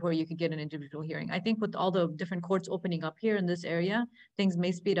years before you could get an individual hearing. I think with all the different courts opening up here in this area, things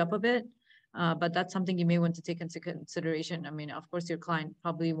may speed up a bit, but that's something you may want to take into consideration. I mean, of course, your client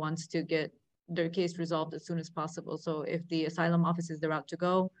probably wants to get their case resolved as soon as possible. So if the asylum office is the route to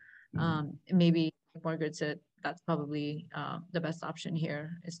go, maybe, like Margaret said, that's probably the best option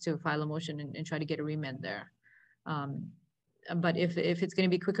here, is to file a motion and try to get a remand there. But if it's going to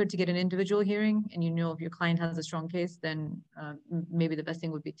be quicker to get an individual hearing, and you know if your client has a strong case, then maybe the best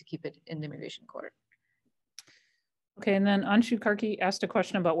thing would be to keep it in the immigration court. Okay, and then Anshu Karki asked a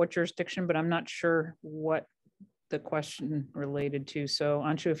question about what jurisdiction, but I'm not sure what the question related to. So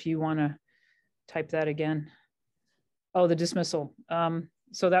Anshu, if you want to type that again. Oh, the dismissal.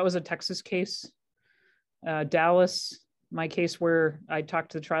 So that was a Texas case. Dallas, my case where I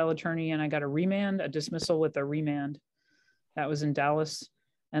talked to the trial attorney and I got a remand, a dismissal with a remand. That was in Dallas.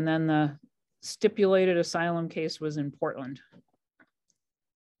 And then the stipulated asylum case was in Portland.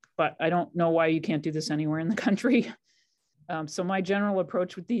 But I don't know why you can't do this anywhere in the country. So my general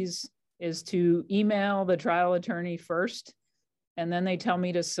approach with these is to email the trial attorney first, and then they tell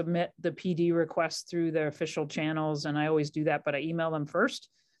me to submit the PD request through their official channels. And I always do that, but I email them first.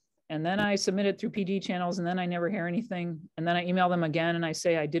 And then I submit it through PD channels, and then I never hear anything. And then I email them again and I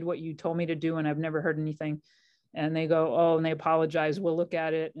say, I did what you told me to do and I've never heard anything. And they go, oh, and they apologize. We'll look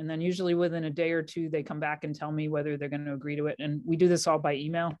at it. And then usually within a day or two, they come back and tell me whether they're going to agree to it. And we do this all by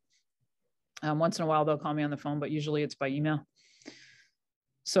email. Once in a while, they'll call me on the phone, but usually it's by email.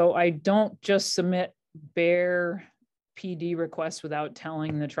 So I don't just submit bare PD requests without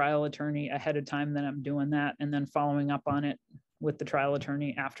telling the trial attorney ahead of time that I'm doing that, and then following up on it with the trial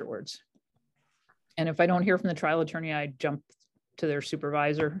attorney afterwards. And if I don't hear from the trial attorney, I jump to their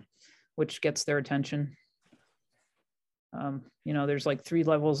supervisor, which gets their attention. You know, there's like 3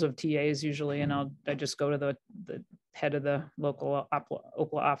 levels of TAs usually, and I just go to the head of the local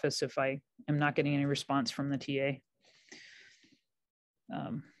OPLA office if I am not getting any response from the TA.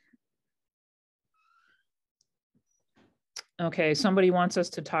 Okay, somebody wants us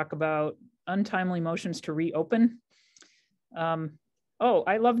to talk about untimely motions to reopen. Oh,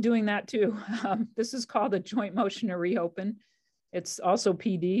 I love doing that too. This is called a joint motion to reopen. It's also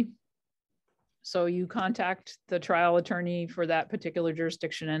PD. So you contact the trial attorney for that particular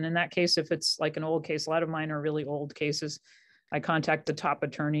jurisdiction. And in that case, if it's like an old case, a lot of mine are really old cases, I contact the top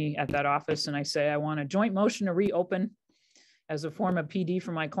attorney at that office and I say, I want a joint motion to reopen as a form of PD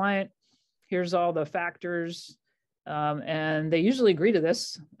for my client. Here's all the factors. And they usually agree to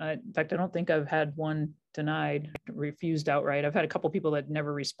this. In fact, I don't think I've had one denied, refused outright. I've had a couple of people that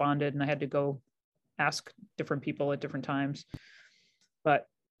never responded and I had to go ask different people at different times. But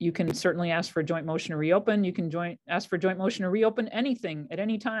you can certainly ask for a joint motion to reopen. You can ask for a joint motion to reopen anything at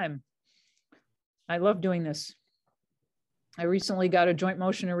any time. I love doing this. I recently got a joint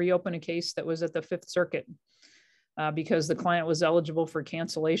motion to reopen a case that was at the Fifth Circuit because the client was eligible for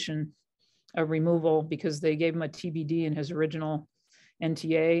cancellation of removal because they gave him a TBD in his original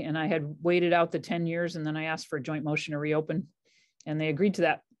NTA, and I had waited out the 10 years, and then I asked for a joint motion to reopen, and they agreed to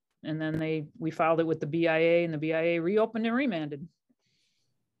that. And then we filed it with the BIA, and the BIA reopened and remanded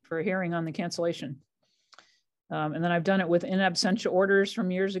for a hearing on the cancellation. And then I've done it with in absentia orders from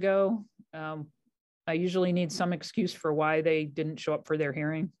years ago. I usually need some excuse for why they didn't show up for their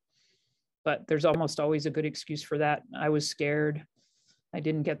hearing, but there's almost always a good excuse for that. I was scared. I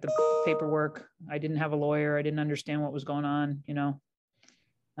didn't get the paperwork. I didn't have a lawyer. I didn't understand what was going on, you know.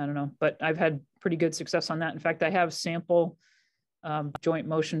 I don't know, but I've had pretty good success on that. In fact, I have sample joint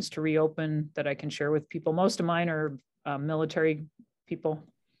motions to reopen that I can share with people. Most of mine are military people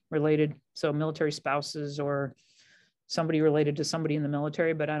related, so military spouses or somebody related to somebody in the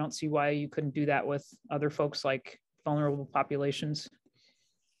military, but I don't see why you couldn't do that with other folks like vulnerable populations,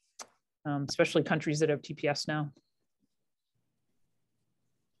 especially countries that have TPS now.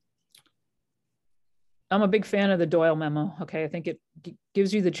 I'm a big fan of the Doyle memo. Okay, I think it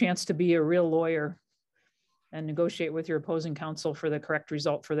gives you the chance to be a real lawyer and negotiate with your opposing counsel for the correct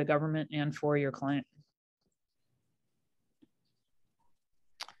result for the government and for your client.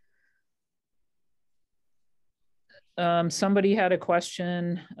 Somebody had a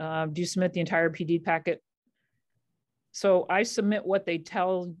question. Do you submit the entire PD packet? So I submit what they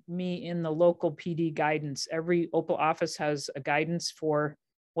tell me in the local PD guidance. Every OPA office has a guidance for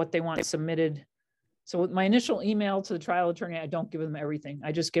what they want submitted. So with my initial email to the trial attorney, I don't give them everything.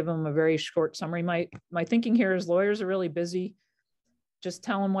 I just give them a very short summary. My thinking here is lawyers are really busy. Just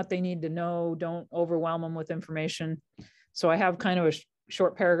tell them what they need to know. Don't overwhelm them with information. So I have kind of a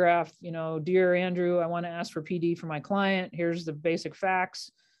short paragraph, you know, dear Andrew, I want to ask for PD for my client. Here's the basic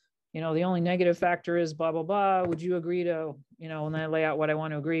facts. You know, the only negative factor is blah, blah, blah. Would you agree to, you know, and then I lay out what I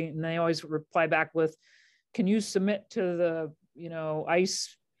want to agree. And they always reply back with, can you submit to the, you know,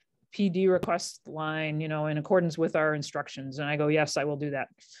 ICE PD request line, you know, in accordance with our instructions? And I go, yes, I will do that.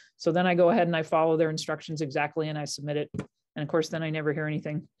 So then I go ahead and I follow their instructions exactly and I submit it. And of course, then I never hear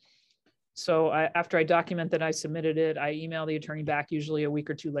anything. So after I document that I submitted it, I email the attorney back usually a week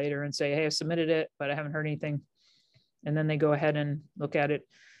or two later and say, hey, I submitted it, but I haven't heard anything. And then they go ahead and look at it.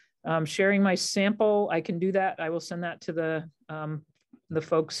 Sharing my sample, I can do that. I will send that to the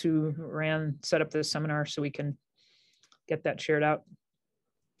folks who set up this seminar so we can get that shared out.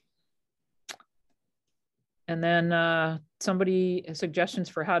 And then somebody suggestions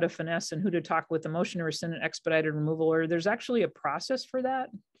for how to finesse and who to talk with the motion to rescind an expedited removal order. There's actually a process for that,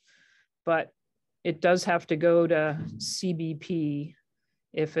 but it does have to go to CBP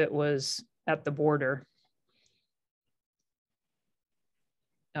if it was at the border.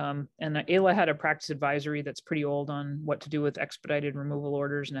 And Ayla had a practice advisory that's pretty old on what to do with expedited removal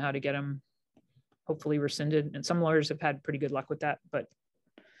orders and how to get them hopefully rescinded. And some lawyers have had pretty good luck with that, but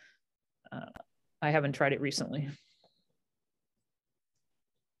I haven't tried it recently.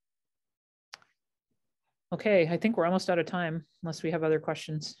 Okay, I think we're almost out of time unless we have other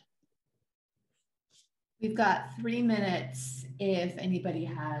questions. We've got 3 minutes if anybody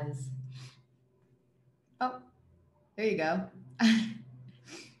has. Oh, there you go.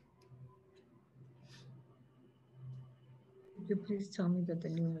 Could you please tell me that the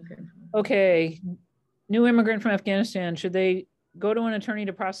new immigrant? Okay, new immigrant from Afghanistan, should they go to an attorney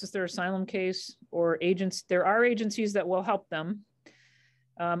to process their asylum case or agents? There are agencies that will help them.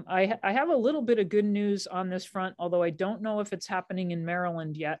 I have a little bit of good news on this front, although I don't know if it's happening in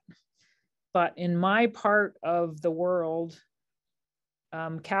Maryland yet. But in my part of the world,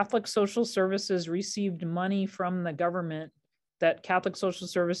 Catholic Social Services received money from the government that Catholic Social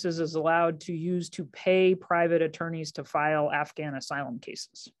Services is allowed to use to pay private attorneys to file Afghan asylum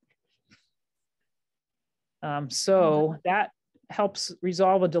cases. So that helps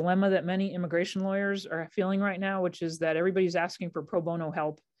resolve a dilemma that many immigration lawyers are feeling right now, which is that everybody's asking for pro bono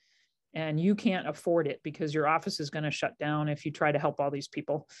help and you can't afford it because your office is going to shut down if you try to help all these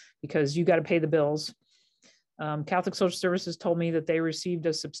people because you got to pay the bills. Catholic Social Services told me that they received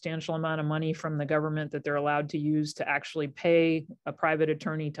a substantial amount of money from the government that they're allowed to use to actually pay a private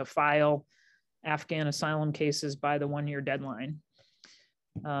attorney to file Afghan asylum cases by the 1-year deadline.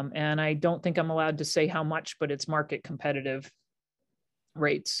 And I don't think I'm allowed to say how much, but it's market competitive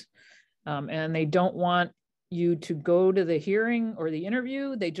rates. And they don't want you to go to the hearing or the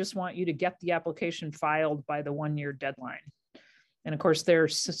interview. They just want you to get the application filed by the 1-year deadline. And of course,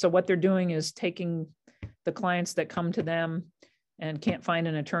 so what they're doing is taking the clients that come to them and can't find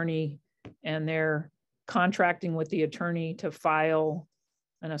an attorney, and they're contracting with the attorney to file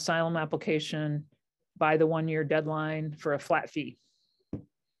an asylum application by the 1-year deadline for a flat fee.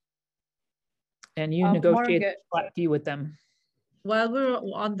 And you negotiate a flat fee with them. While we're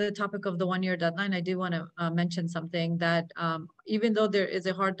on the topic of the 1-year deadline, I do want to mention something that even though there is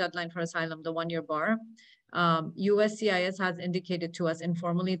a hard deadline for asylum, the 1-year bar, USCIS has indicated to us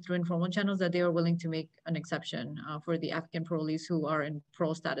informally through informal channels that they are willing to make an exception for the Afghan parolees who are in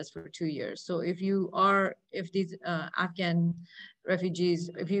parole status for 2 years. So if these Afghan refugees,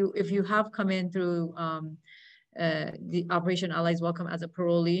 if you have come in through the Operation Allies Welcome as a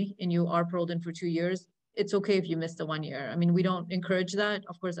parolee and you are paroled in for 2 years, it's okay if you miss the 1 year. I mean, we don't encourage that.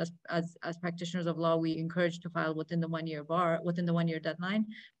 Of course, as practitioners of law, we encourage to file within the 1-year bar, within the 1-year deadline.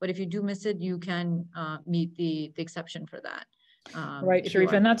 But if you do miss it, you can meet the exception for that. Right,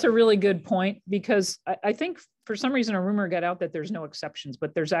 Sharif, and that's a really good point, because I think for some reason a rumor got out that there's no exceptions,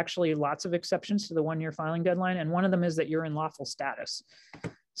 but there's actually lots of exceptions to the 1-year filing deadline. And one of them is that you're in lawful status.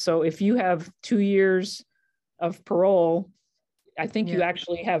 So if you have 2 years of parole, I think you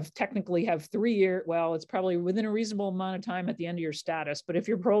actually technically have 3 years. Well, it's probably within a reasonable amount of time at the end of your status. But if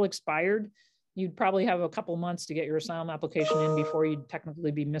your parole expired, you'd probably have a couple months to get your asylum application in before you'd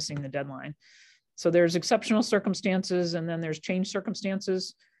technically be missing the deadline. So there's exceptional circumstances, and then there's changed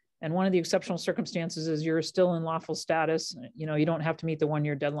circumstances. And one of the exceptional circumstances is you're still in lawful status. You know, you don't have to meet the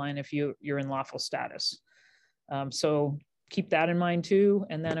 1-year deadline if you're in lawful status. So keep that in mind too.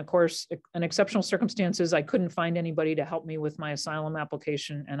 And then of course, in exceptional circumstances, I couldn't find anybody to help me with my asylum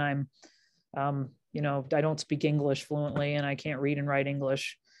application. And I'm, you know, I don't speak English fluently and I can't read and write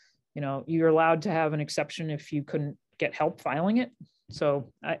English. You know, you're allowed to have an exception if you couldn't get help filing it.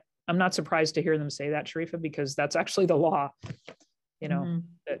 So I'm not surprised to hear them say that, Sharifa, because that's actually the law, you know.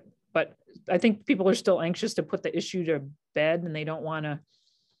 But I think people are still anxious to put the issue to bed and they don't want to,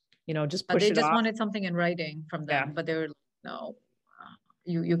 you know, just push it off. They just wanted something in writing from them, but they were like, no,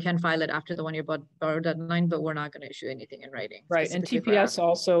 you can file it after the 1 year borrow deadline, but we're not going to issue anything in writing. Right, and TPS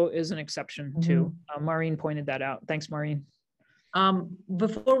also is an exception too. Maureen pointed that out. Thanks, Maureen.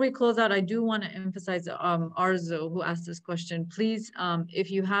 Before we close out, I do want to emphasize Arzo, who asked this question. Please,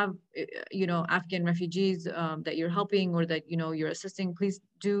 if you have, you know, Afghan refugees that you're helping or that, you know, you're assisting, please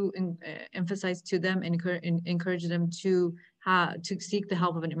do emphasize to them and encourage them to seek the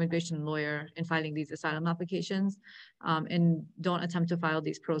help of an immigration lawyer in filing these asylum applications, and don't attempt to file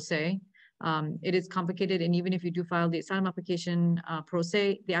these pro se. It is complicated, and even if you do file the asylum application pro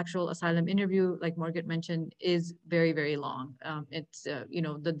se, the actual asylum interview, like Margaret mentioned, is very, very long. It's, you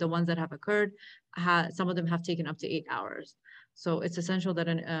know, the ones that have occurred, some of them have taken up to 8 hours. So it's essential that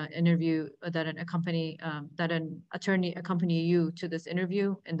an interview, that an attorney accompany you to this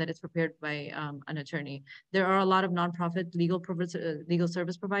interview and that it's prepared by an attorney. There are a lot of nonprofit legal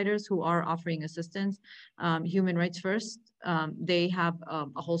service providers who are offering assistance. Human Rights First, they have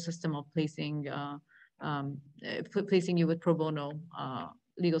a whole system of placing you with pro bono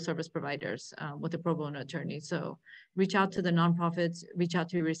legal service providers with a pro bono attorney. So reach out to the nonprofits, reach out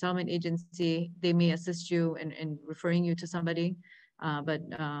to your resettlement agency. They may assist you in referring you to somebody, but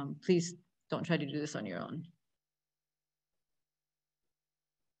please don't try to do this on your own.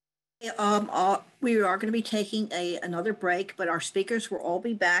 We are going to be taking another break, but our speakers will all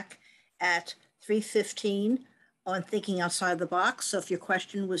be back at 3:15 on Thinking Outside the Box. So if your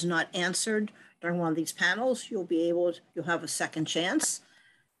question was not answered during one of these panels, you'll have a second chance.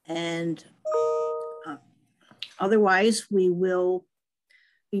 And otherwise, we will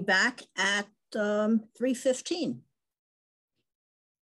be back at 3:15.